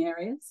 learning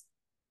areas,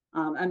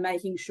 and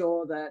making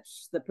sure that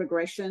the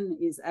progression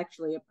is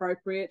actually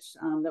appropriate,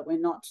 that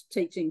we're not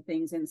teaching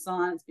things in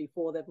science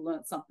before they've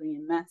learnt something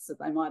in maths that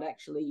they might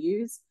actually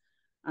use.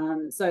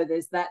 So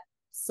there's that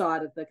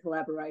side of the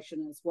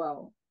collaboration as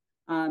well.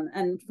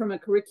 And from a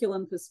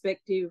curriculum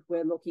perspective,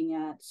 we're looking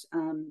at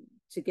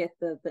to get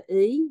the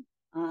E,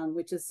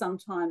 which is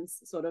sometimes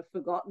sort of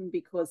forgotten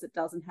because it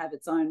doesn't have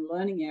its own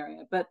learning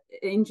area. But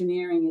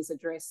engineering is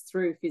addressed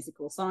through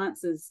physical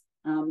sciences,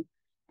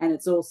 and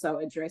it's also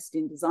addressed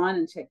in design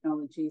and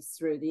technologies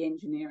through the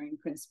engineering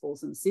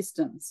principles and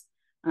systems.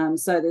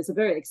 So there's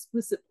a very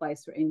explicit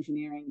place for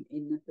engineering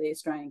in the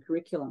Australian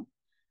curriculum.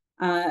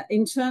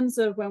 In terms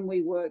of when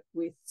we work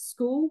with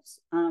schools,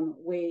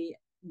 we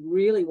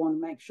really want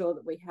to make sure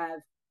that we have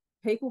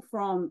people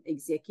from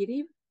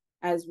executive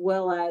as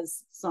well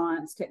as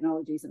science,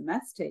 technologies and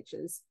maths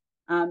teachers,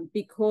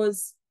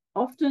 because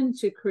often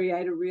to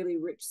create a really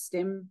rich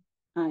STEM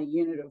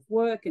unit of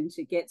work and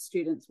to get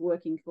students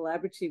working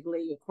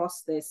collaboratively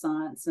across their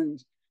science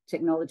and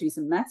technologies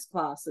and maths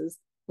classes,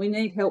 we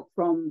need help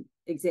from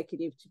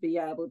executive to be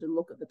able to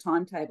look at the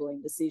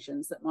timetabling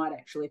decisions that might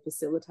actually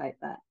facilitate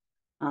that.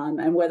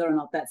 And whether or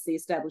not that's the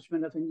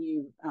establishment of a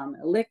new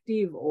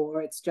elective,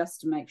 or it's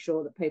just to make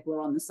sure that people are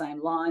on the same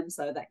line,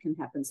 so that can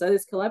happen. So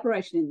there's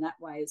collaboration in that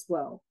way as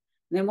well.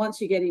 And then once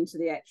you get into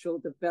the actual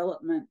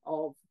development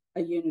of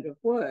a unit of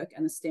work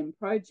and a STEM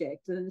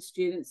project, then the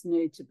students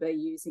need to be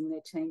using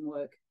their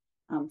teamwork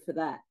for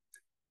that.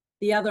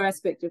 The other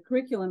aspect of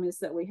curriculum is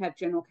that we have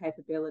general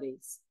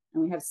capabilities,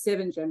 and we have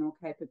 7 general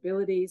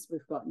capabilities.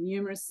 We've got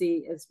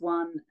numeracy as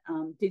one,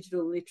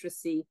 digital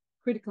literacy,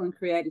 critical and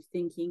creative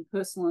thinking,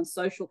 personal and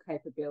social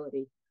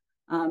capability,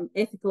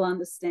 ethical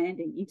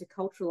understanding,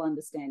 intercultural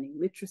understanding,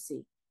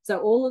 literacy. So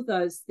all of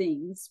those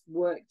things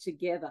work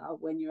together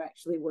when you're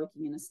actually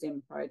working in a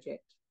STEM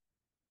project.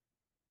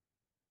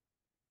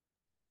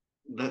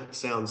 That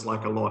sounds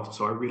like a lot,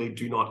 so I really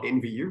do not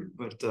envy you,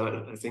 but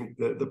I think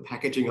the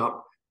packaging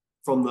up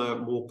from the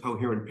more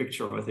coherent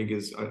picture, I think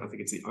it's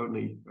the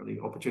only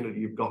opportunity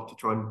you've got to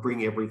try and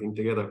bring everything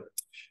together.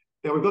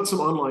 Now, we've got some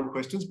online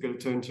questions we're going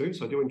to turn to,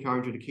 so I do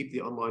encourage you to keep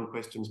the online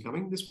questions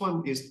coming. This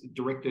one is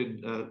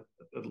directed,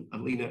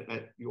 Alina,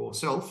 at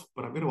yourself,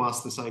 but I'm going to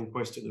ask the same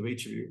question of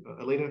each of you.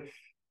 Alina,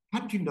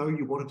 how did you know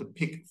you wanted to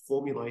pick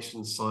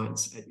formulation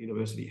science at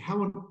university?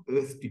 How on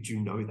earth did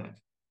you know that?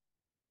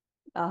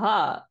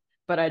 Aha,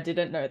 but I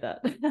didn't know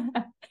that.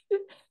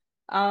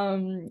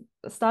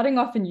 Starting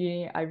off in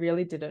uni, I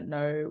really didn't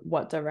know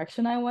what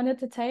direction I wanted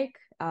to take.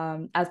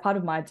 As part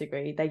of my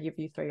degree, they give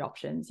you 3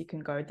 options. You can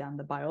go down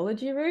the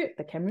biology route,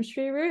 the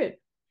chemistry route,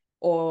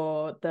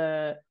 or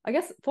I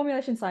guess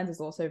formulation science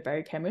is also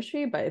very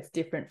chemistry, but it's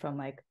different from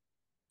like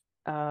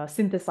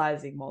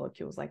synthesizing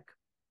molecules, like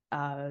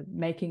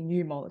making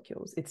new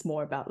molecules. It's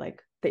more about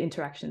like the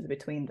interactions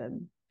between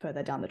them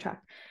further down the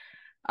track.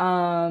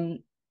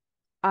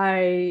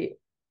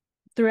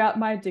 Throughout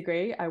my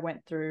degree, I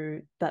went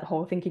through that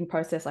whole thinking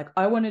process, like,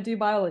 I want to do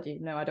biology.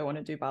 No, I don't want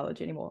to do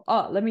biology anymore.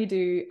 Oh, let me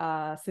do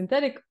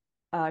synthetic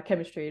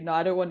chemistry. No,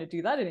 I don't want to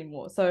do that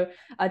anymore. So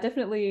I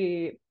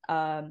definitely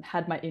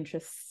had my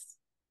interests,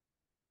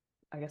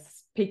 I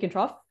guess, peak and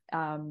trough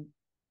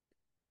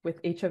with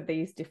each of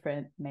these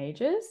different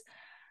majors.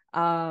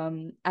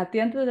 At the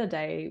end of the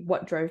day,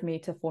 what drove me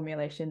to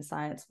formulation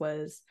science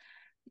was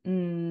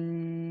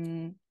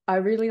I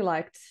really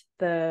liked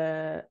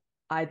the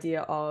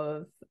idea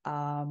of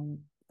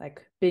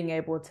like being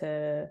able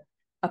to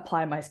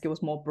apply my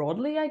skills more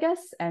broadly, I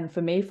guess. And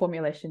for me,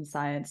 formulation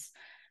science,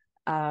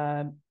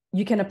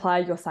 you can apply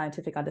your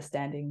scientific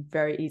understanding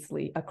very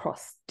easily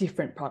across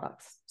different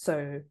products.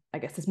 So I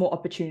guess there's more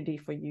opportunity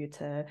for you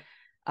to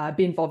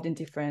be involved in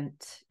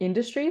different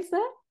industries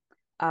there.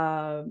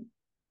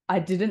 I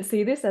didn't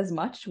see this as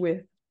much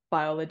with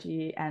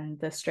biology and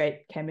the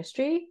straight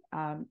chemistry.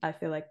 I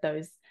feel like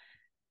those,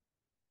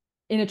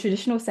 in a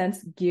traditional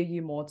sense, gear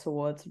you more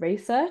towards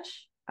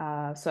research.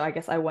 So I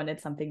guess I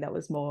wanted something that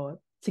was more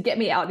to get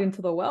me out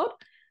into the world,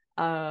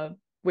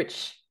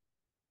 which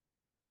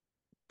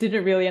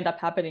didn't really end up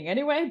happening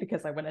anyway,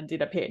 because I went and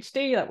did a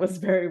PhD that was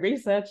very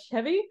research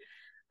heavy.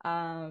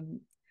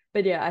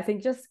 But yeah, I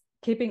think just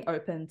keeping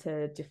open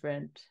to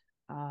different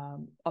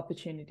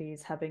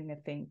opportunities, having a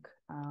think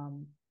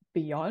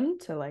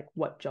beyond to like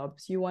what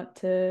jobs you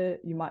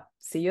might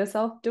see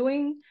yourself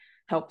doing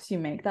helps you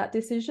make that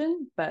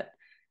decision. But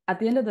at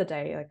the end of the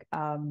day, like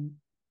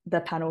the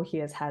panel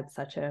here has had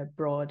such a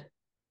broad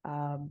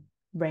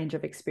range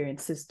of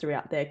experiences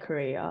throughout their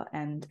career.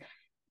 And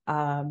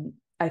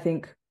I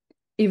think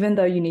even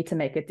though you need to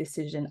make a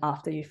decision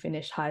after you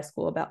finish high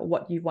school about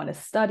what you want to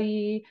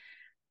study,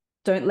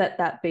 don't let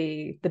that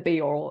be the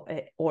be all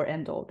or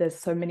end all. There's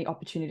so many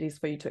opportunities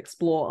for you to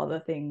explore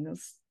other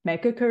things,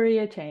 make a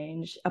career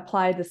change,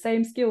 apply the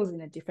same skills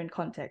in a different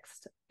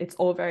context. It's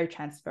all very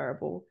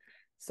transferable.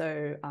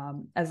 So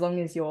as long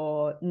as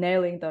you're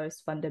nailing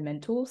those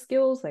fundamental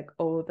skills, like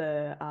all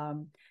the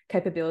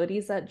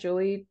capabilities that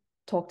Julie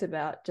talked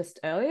about just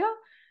earlier,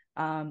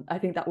 I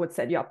think that would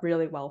set you up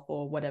really well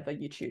for whatever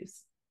you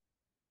choose.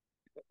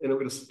 And I'm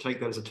going to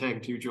take that as a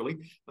tag to you, Julie.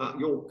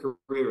 Your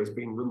career has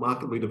been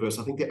remarkably diverse.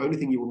 I think the only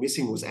thing you were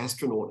missing was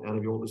astronaut out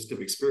of your list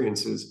of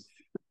experiences.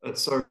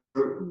 So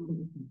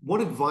what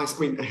advice,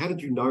 I mean, how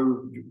did you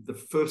know the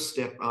first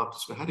step after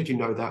school? How did you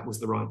know that was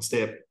the right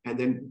step? And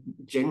then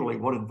generally,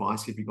 what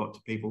advice have you got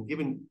to people,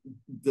 given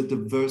the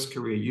diverse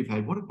career you've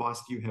had? What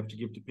advice do you have to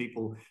give to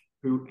people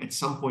who at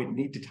some point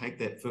need to take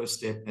that first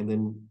step and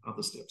then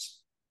other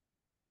steps?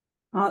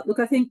 Look,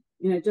 I think,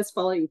 just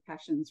follow your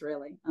passions,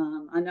 really.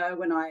 I know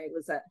when I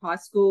was at high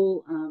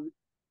school,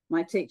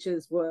 my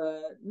teachers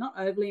were not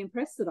overly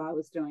impressed that I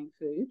was doing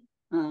food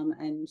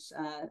and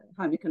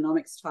home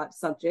economics type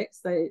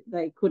subjects.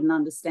 They couldn't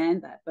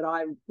understand that, but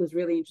I was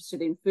really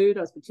interested in food.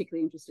 I was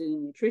particularly interested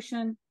in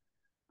nutrition.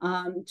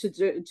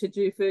 To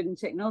do food and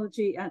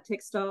technology,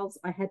 textiles,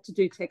 I had to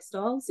do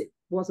textiles. It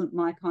wasn't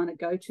my kind of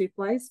go-to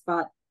place,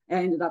 but I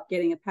ended up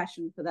getting a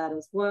passion for that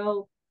as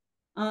well.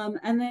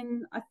 And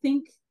then I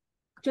think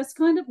just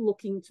kind of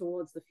looking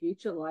towards the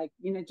future, like,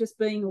 just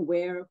being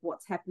aware of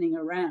what's happening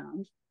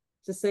around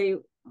to see,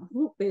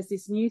 look, there's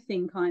this new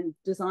thing, kind of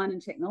design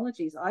and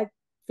technologies. I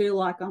feel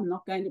like I'm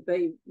not going to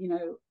be,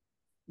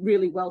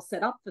 really well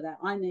set up for that.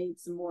 I need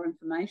some more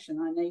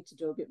information. I need to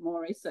do a bit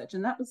more research.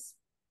 And that was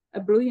a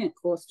brilliant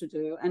course to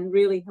do and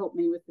really helped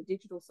me with the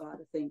digital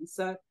side of things.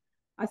 So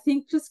I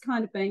think just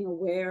kind of being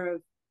aware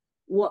of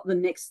what the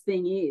next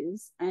thing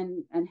is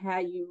and how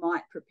you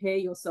might prepare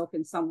yourself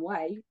in some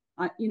way.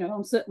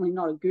 I'm certainly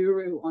not a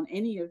guru on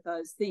any of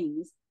those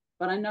things,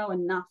 but I know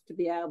enough to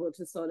be able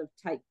to sort of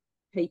take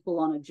people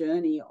on a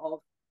journey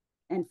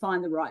and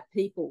find the right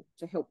people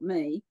to help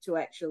me to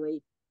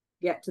actually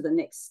get to the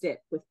next step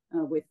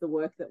with the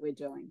work that we're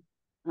doing.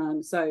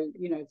 So,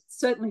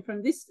 certainly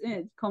from this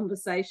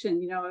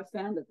conversation, I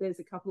found that there's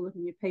a couple of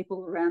new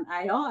people around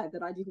AI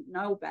that I didn't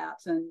know about.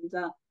 And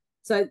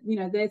so,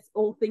 there's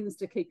all things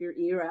to keep your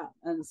ear out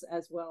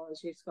as well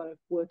as you're sort of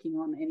working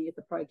on any of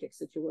the projects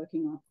that you're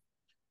working on.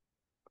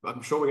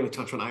 I'm sure we're going to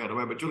touch on AI in a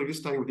moment, but Julie, just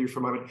staying with you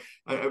for a moment,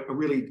 a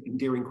really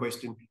endearing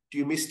question. Do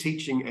you miss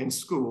teaching and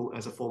school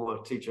as a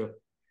former teacher?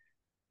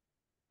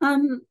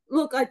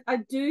 Look, I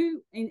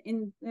do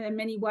in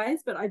many ways,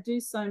 but I do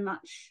so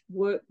much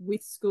work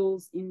with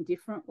schools in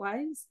different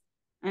ways.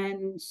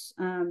 And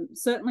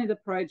certainly the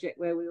project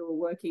where we were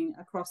working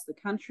across the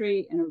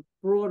country in a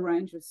broad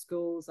range of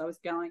schools, I was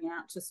going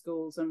out to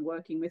schools and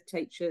working with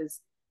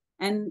teachers.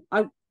 And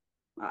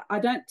I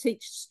don't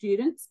teach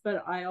students,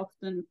 but I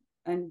often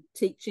am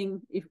teaching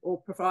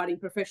or providing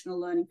professional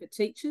learning for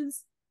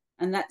teachers.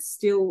 And that's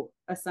still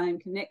a same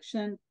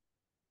connection.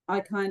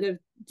 I kind of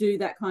do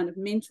that kind of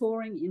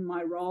mentoring in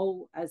my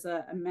role as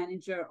a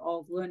manager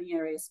of learning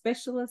area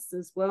specialists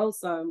as well.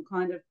 So I'm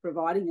kind of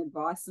providing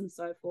advice and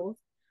so forth.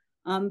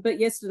 But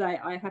yesterday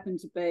I happened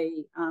to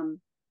be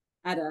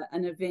at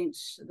an event,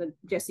 the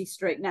Jessie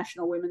Street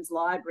National Women's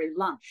Library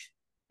lunch,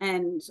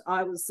 and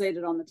I was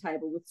seated on the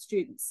table with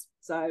students.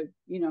 So,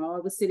 I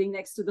was sitting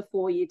next to the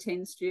 4 Year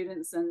 10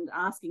 students and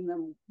asking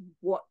them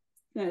what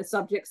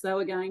subjects they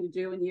were going to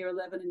do in Year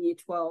 11 and Year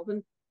 12.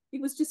 And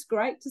it was just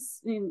great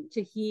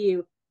to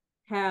hear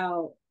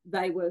how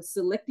they were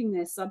selecting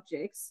their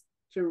subjects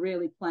to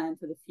really plan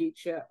for the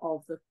future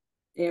of the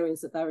areas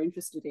that they were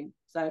interested in.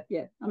 So,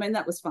 yeah,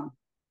 that was fun.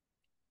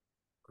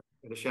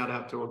 And a shout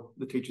out to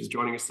the teachers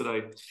joining us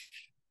today.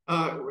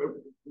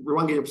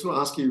 Rwangi, I'm just going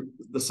to ask you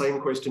the same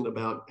question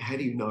about how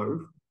do you know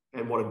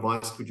and what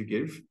advice could you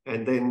give?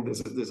 And then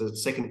there's a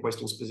second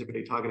question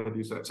specifically targeted at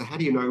you. So how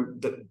do you know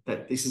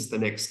that this is the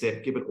next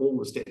step, given all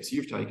the steps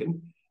you've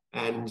taken?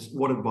 And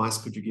what advice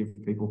could you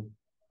give people?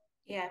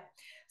 Yeah,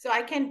 so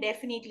I can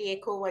definitely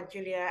echo what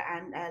Julia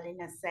and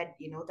Lina said.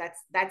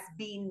 That's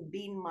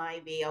been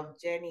my way of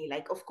journey.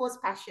 Like, of course,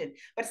 passion,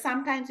 but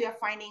sometimes we are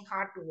finding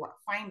hard to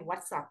find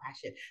what's our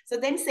passion. So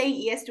then saying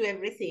yes to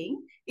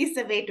everything is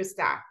the way to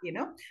start.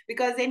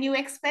 Because then you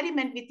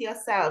experiment with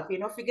yourself.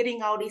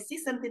 Figuring out, is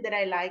this something that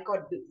I like,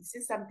 or is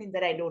this something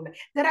that I don't like?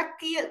 There are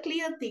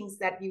clear things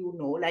that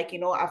like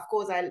of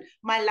course,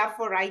 my love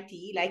for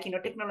IT, like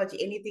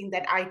technology, anything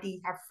that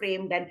IT have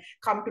framed and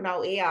come to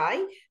now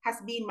AI has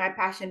been my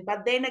passion.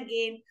 But then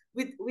again,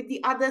 with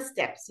the other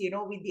steps,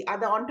 with the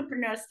other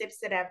entrepreneur steps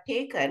that I've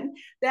taken,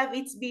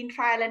 it's been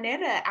trial and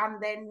error,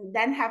 and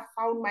then have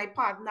found my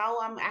path. Now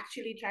I'm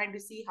actually trying to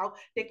see how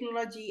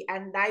technology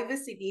and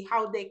diversity,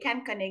 how they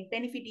can connect,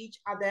 benefit each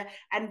other,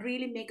 and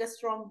really make a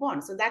strong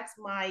bond. So that's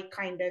my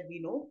kind of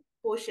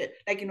portion,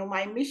 like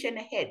my mission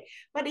ahead.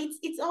 But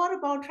it's all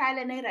about trial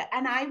and error.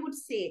 And I would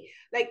say,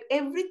 like,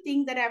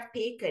 everything that I've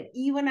taken,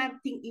 even I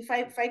think if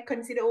I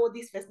consider,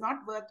 this was not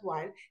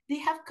worthwhile, they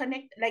have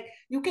like,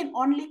 you can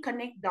only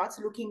connect dots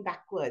looking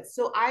backwards.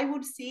 So I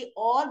would say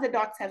all the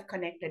dots have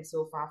connected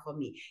so far for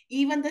me.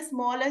 Even the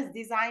smallest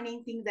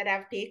designing thing that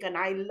I've taken,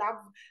 I love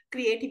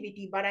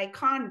creativity, but I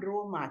can't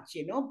draw much,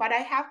 but I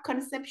have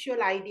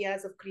conceptual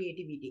ideas of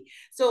creativity.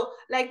 So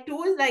like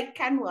tools like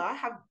Canva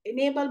have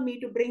enabled me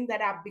to bring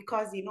that up, because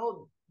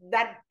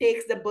that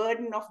takes the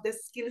burden of the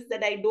skills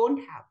that I don't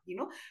have, you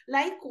know.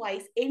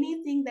 Likewise,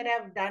 anything that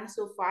I've done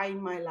so far in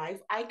my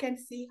life, I can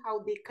see how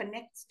they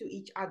connect to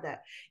each other.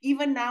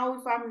 Even now,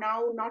 if I'm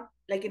now not,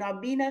 like, you know,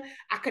 I've been an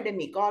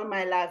academic all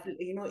my life,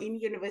 you know, in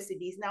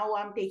universities. Now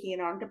I'm taking an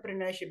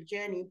entrepreneurship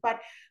journey, but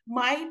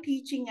my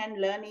teaching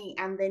and learning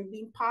and then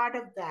being part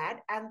of that,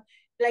 and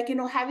like, you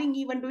know, having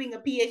even doing a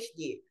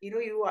PhD, you know,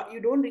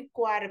 you don't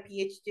require a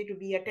PhD to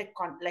be a tech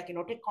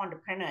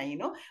entrepreneur, you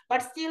know,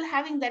 but still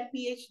having that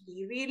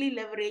PhD really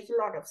leverage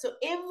a lot of. So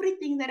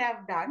everything that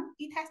I've done,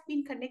 it has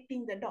been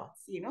connecting the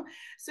dots, you know.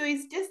 So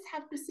it's just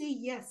have to say,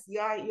 yes,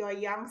 you're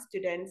young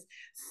students,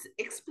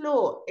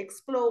 explore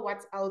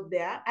what's out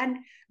there, and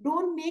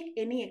don't make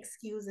any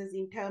excuses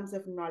in terms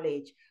of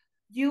knowledge.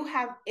 You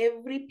have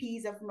every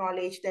piece of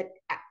knowledge that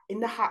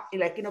in the heart,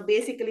 like, you know,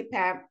 basically,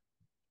 Pam,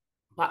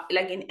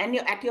 like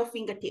at your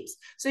fingertips,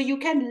 so you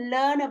can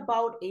learn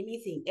about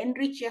anything,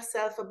 enrich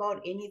yourself about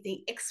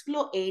anything,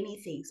 explore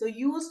anything. So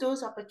use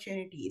those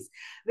opportunities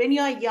when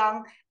you're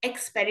young.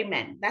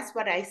 Experiment, that's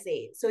what I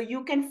say, so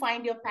you can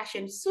find your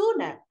passion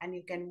sooner and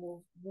you can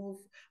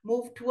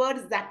move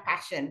towards that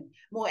passion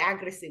more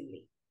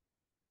aggressively.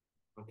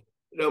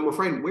 Now, I'm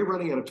afraid we're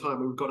running out of time.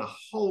 We've got a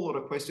whole lot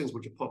of questions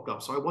which have popped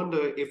up. So I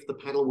wonder if the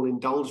panel will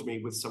indulge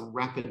me with some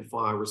rapid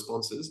fire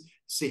responses,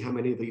 see how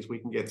many of these we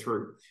can get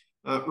through.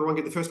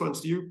 Rwangi, the first one's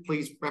to you.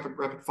 Please,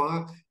 rapid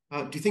fire.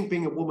 Do you think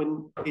being a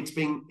woman,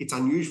 it's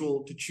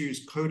unusual to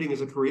choose coding as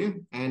a career?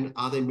 And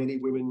are there many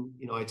women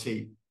in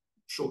IT?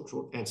 Short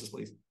answers,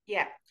 please.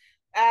 Yeah.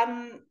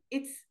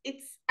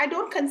 It's I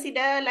don't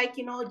consider, like,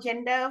 you know,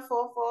 gender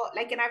for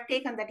like, and I've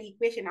taken that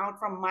equation out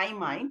from my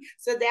mind.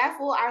 So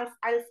therefore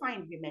I'll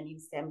find women in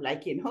STEM,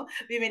 like, you know,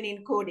 women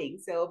in coding.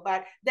 So,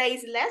 but there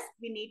is less.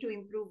 We need to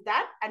improve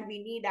that, and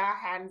we need our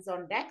hands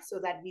on deck so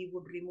that we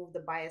would remove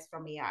the bias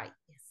from AI.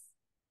 Yes.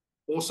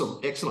 Awesome,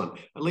 excellent.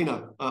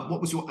 Alina,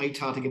 what was your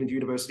ATAR to get into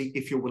university,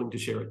 if you're willing to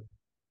share it?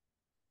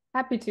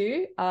 Happy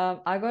to.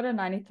 I got a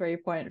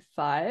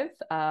 93.5.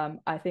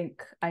 I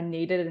think I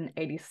needed an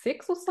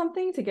 86 or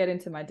something to get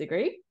into my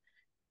degree.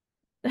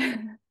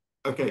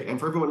 Okay, and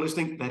for everyone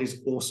listening, that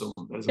is awesome.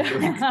 That is a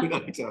very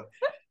good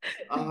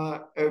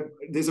ATAR.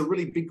 There's a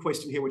really big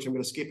question here, which I'm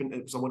going to skip,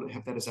 because I want to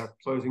have that as our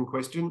closing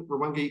question.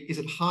 Rwangi, is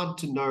it hard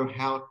to know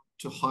how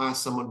to hire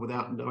someone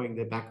without knowing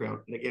their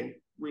background? And again,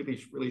 really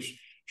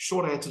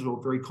short answer to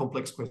a very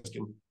complex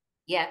question.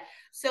 Yeah.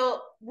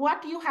 So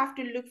what you have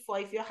to look for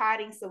if you're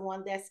hiring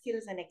someone, their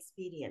skills and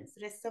experience.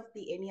 Rest of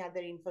the any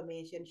other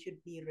information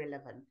should be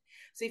relevant.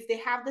 So if they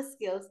have the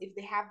skills, if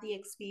they have the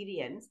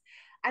experience,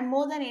 and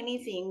more than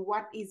anything,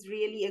 what is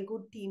really a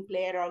good team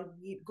player or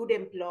good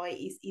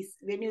employee is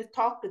when you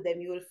talk to them,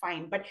 you will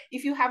find. But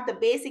if you have the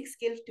basic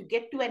skills to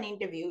get to an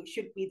interview,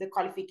 should be the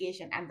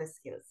qualification and the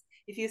skills.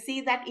 If you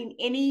see that in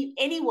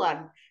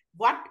anyone,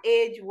 what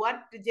age,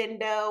 what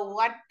gender,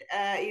 what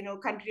you know,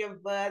 country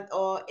of birth,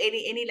 or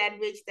any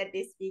language that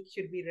they speak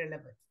should be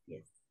relevant.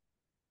 Yes.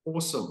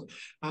 Awesome.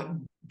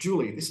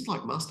 Julie, this is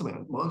like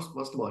mastermind.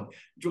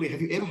 Julie,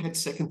 have you ever had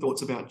second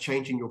thoughts about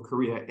changing your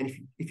career? And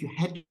if you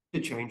had to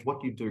change, what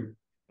do you do?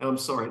 And I'm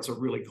sorry, it's a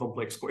really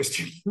complex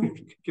question.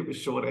 Give a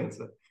short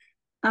answer.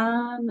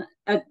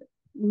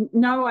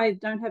 No, I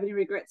don't have any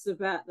regrets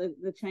about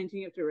the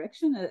changing of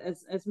direction.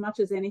 As much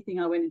as anything,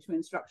 I went into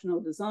instructional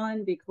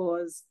design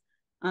because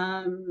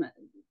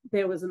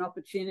there was an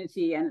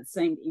opportunity and it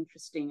seemed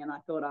interesting, and I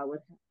thought I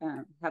would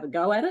have a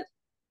go at it.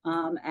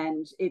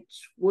 And it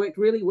worked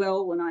really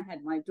well when I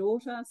had my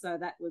daughter, so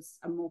that was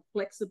a more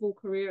flexible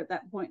career at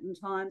that point in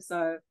time.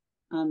 So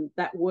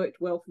that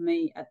worked well for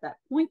me at that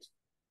point.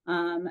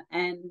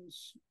 And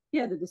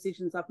yeah, the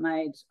decisions I've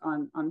made,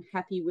 I'm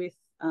happy with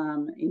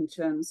in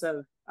terms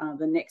of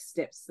the next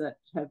steps that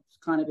have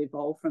kind of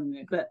evolved from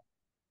there. But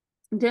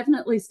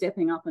definitely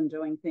stepping up and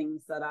doing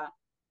things that are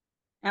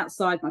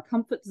outside my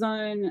comfort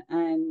zone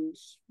and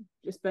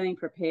just being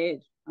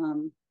prepared.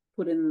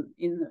 Put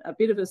in a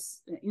bit of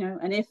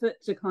an effort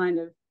to kind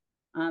of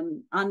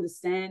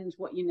understand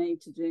what you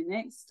need to do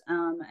next,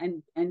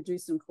 and do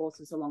some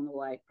courses along the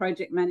way,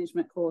 project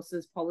management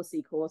courses,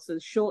 policy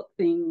courses, short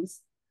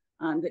things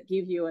that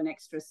give you an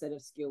extra set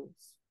of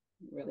skills.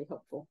 Really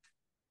helpful.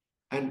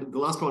 And the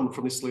last one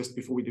from this list,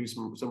 before we do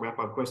some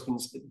wrap-up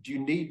questions, do you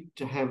need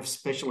to have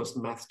specialist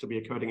maths to be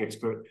a coding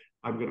expert?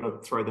 I'm going to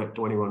throw that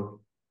to anyone.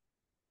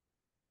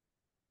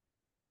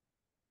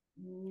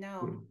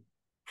 No.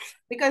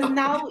 Because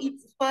now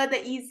it's further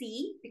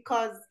easy,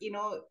 because, you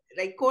know,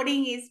 like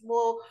coding is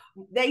more,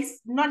 there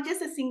is not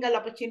just a single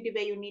opportunity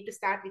where you need to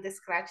start with a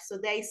scratch. So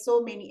there is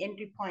so many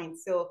entry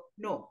points. So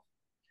no,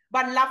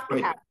 but love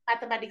to have.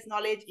 Mathematics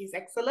knowledge is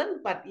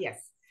excellent, but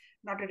yes,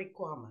 not a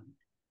requirement.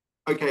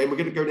 Okay, and we're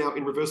going to go now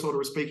in reverse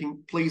order of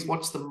speaking. Please,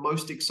 what's the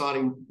most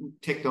exciting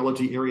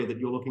technology area that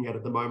you're looking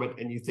at the moment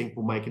and you think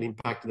will make an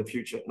impact in the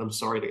future? And I'm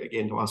sorry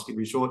to ask you to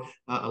be short.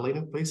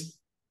 Alina, please.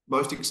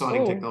 Most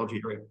exciting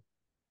technology area.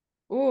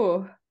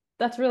 Oh,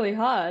 that's really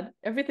hard.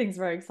 Everything's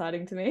very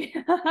exciting to me.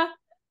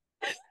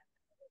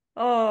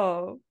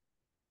 Oh,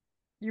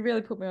 you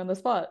really put me on the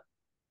spot.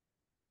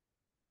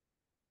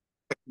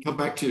 Come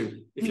back to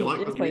you if you like.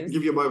 Yes, I'll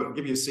give you a moment. I'll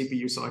give you a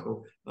CPU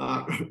cycle.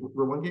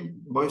 Rwangi,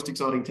 most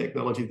exciting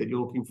technology that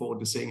you're looking forward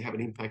to seeing have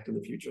an impact in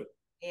the future.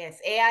 Yes,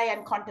 AI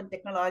and quantum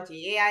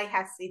technology. AI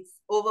has its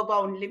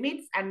overbound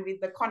limits, and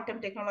with the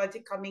quantum technology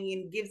coming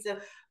in, gives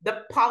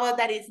the power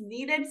that is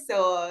needed.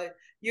 So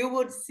you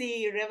would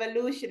see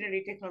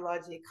revolutionary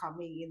technology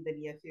coming in the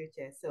near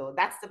future. So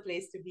that's the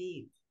place to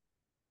be.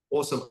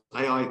 Awesome.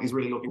 AI is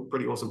really looking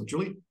pretty awesome.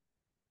 Julie?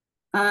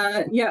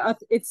 Yeah,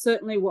 it's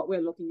certainly what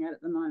we're looking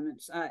at the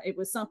moment. It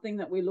was something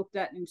that we looked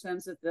at in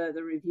terms of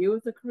the review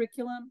of the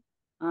curriculum.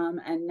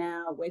 And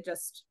now we're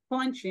just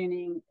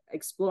fine-tuning,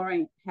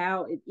 exploring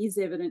how it is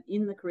evident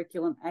in the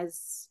curriculum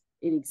as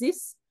it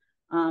exists,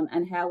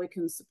 and how we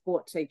can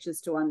support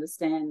teachers to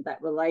understand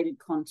that related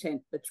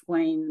content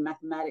between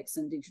mathematics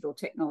and digital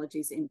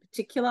technologies in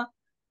particular,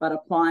 but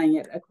applying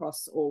it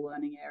across all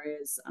learning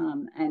areas.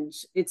 And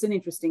it's an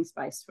interesting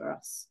space for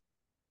us.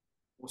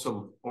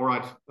 Awesome. All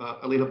right,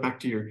 Alina, back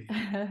to you.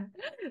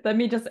 Let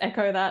me just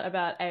echo that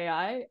about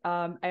AI.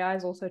 AI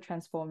is also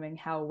transforming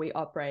how we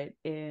operate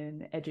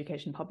in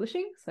education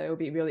publishing. So it'll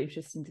be really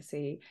interesting to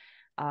see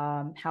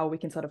how we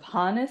can sort of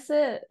harness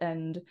it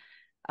and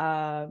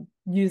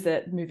use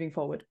it moving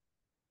forward.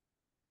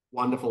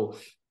 Wonderful.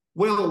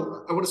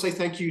 Well, I want to say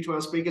thank you to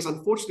our speakers.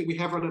 Unfortunately, we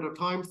have run out of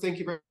time. Thank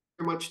you very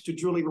much to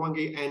Julie,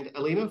 Rwangi, and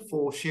Alina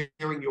for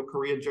sharing your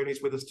career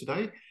journeys with us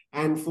today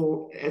and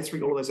for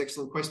answering all of those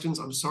excellent questions.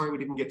 I'm sorry we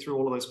didn't get through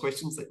all of those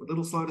questions. They were a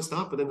little slow to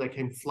start, but then they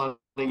came flooding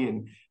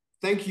in.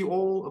 Thank you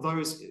all of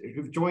those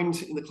who've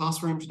joined in the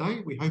classroom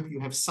today. We hope you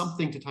have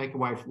something to take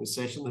away from this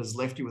session that has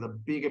left you with a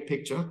bigger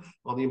picture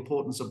on the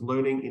importance of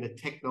learning in a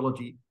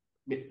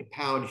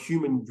technology-powered,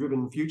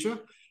 human-driven future.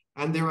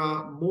 And there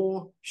are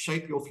more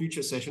Shape Your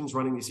Future sessions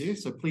running this year,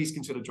 so please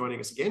consider joining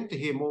us again to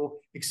hear more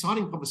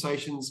exciting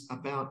conversations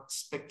about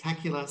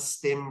spectacular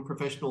STEM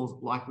professionals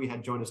like we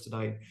had join us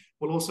today.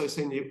 We'll also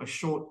send you a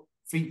short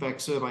feedback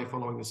survey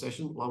following the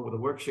session, along with a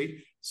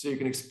worksheet, so you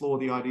can explore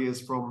the ideas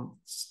from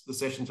the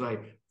session today.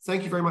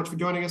 Thank you very much for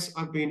joining us.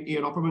 I've been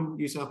Ian Opperman,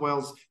 New South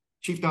Wales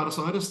Chief Data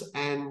Scientist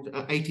and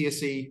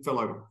ATSE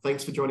Fellow.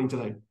 Thanks for joining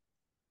today.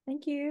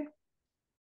 Thank you.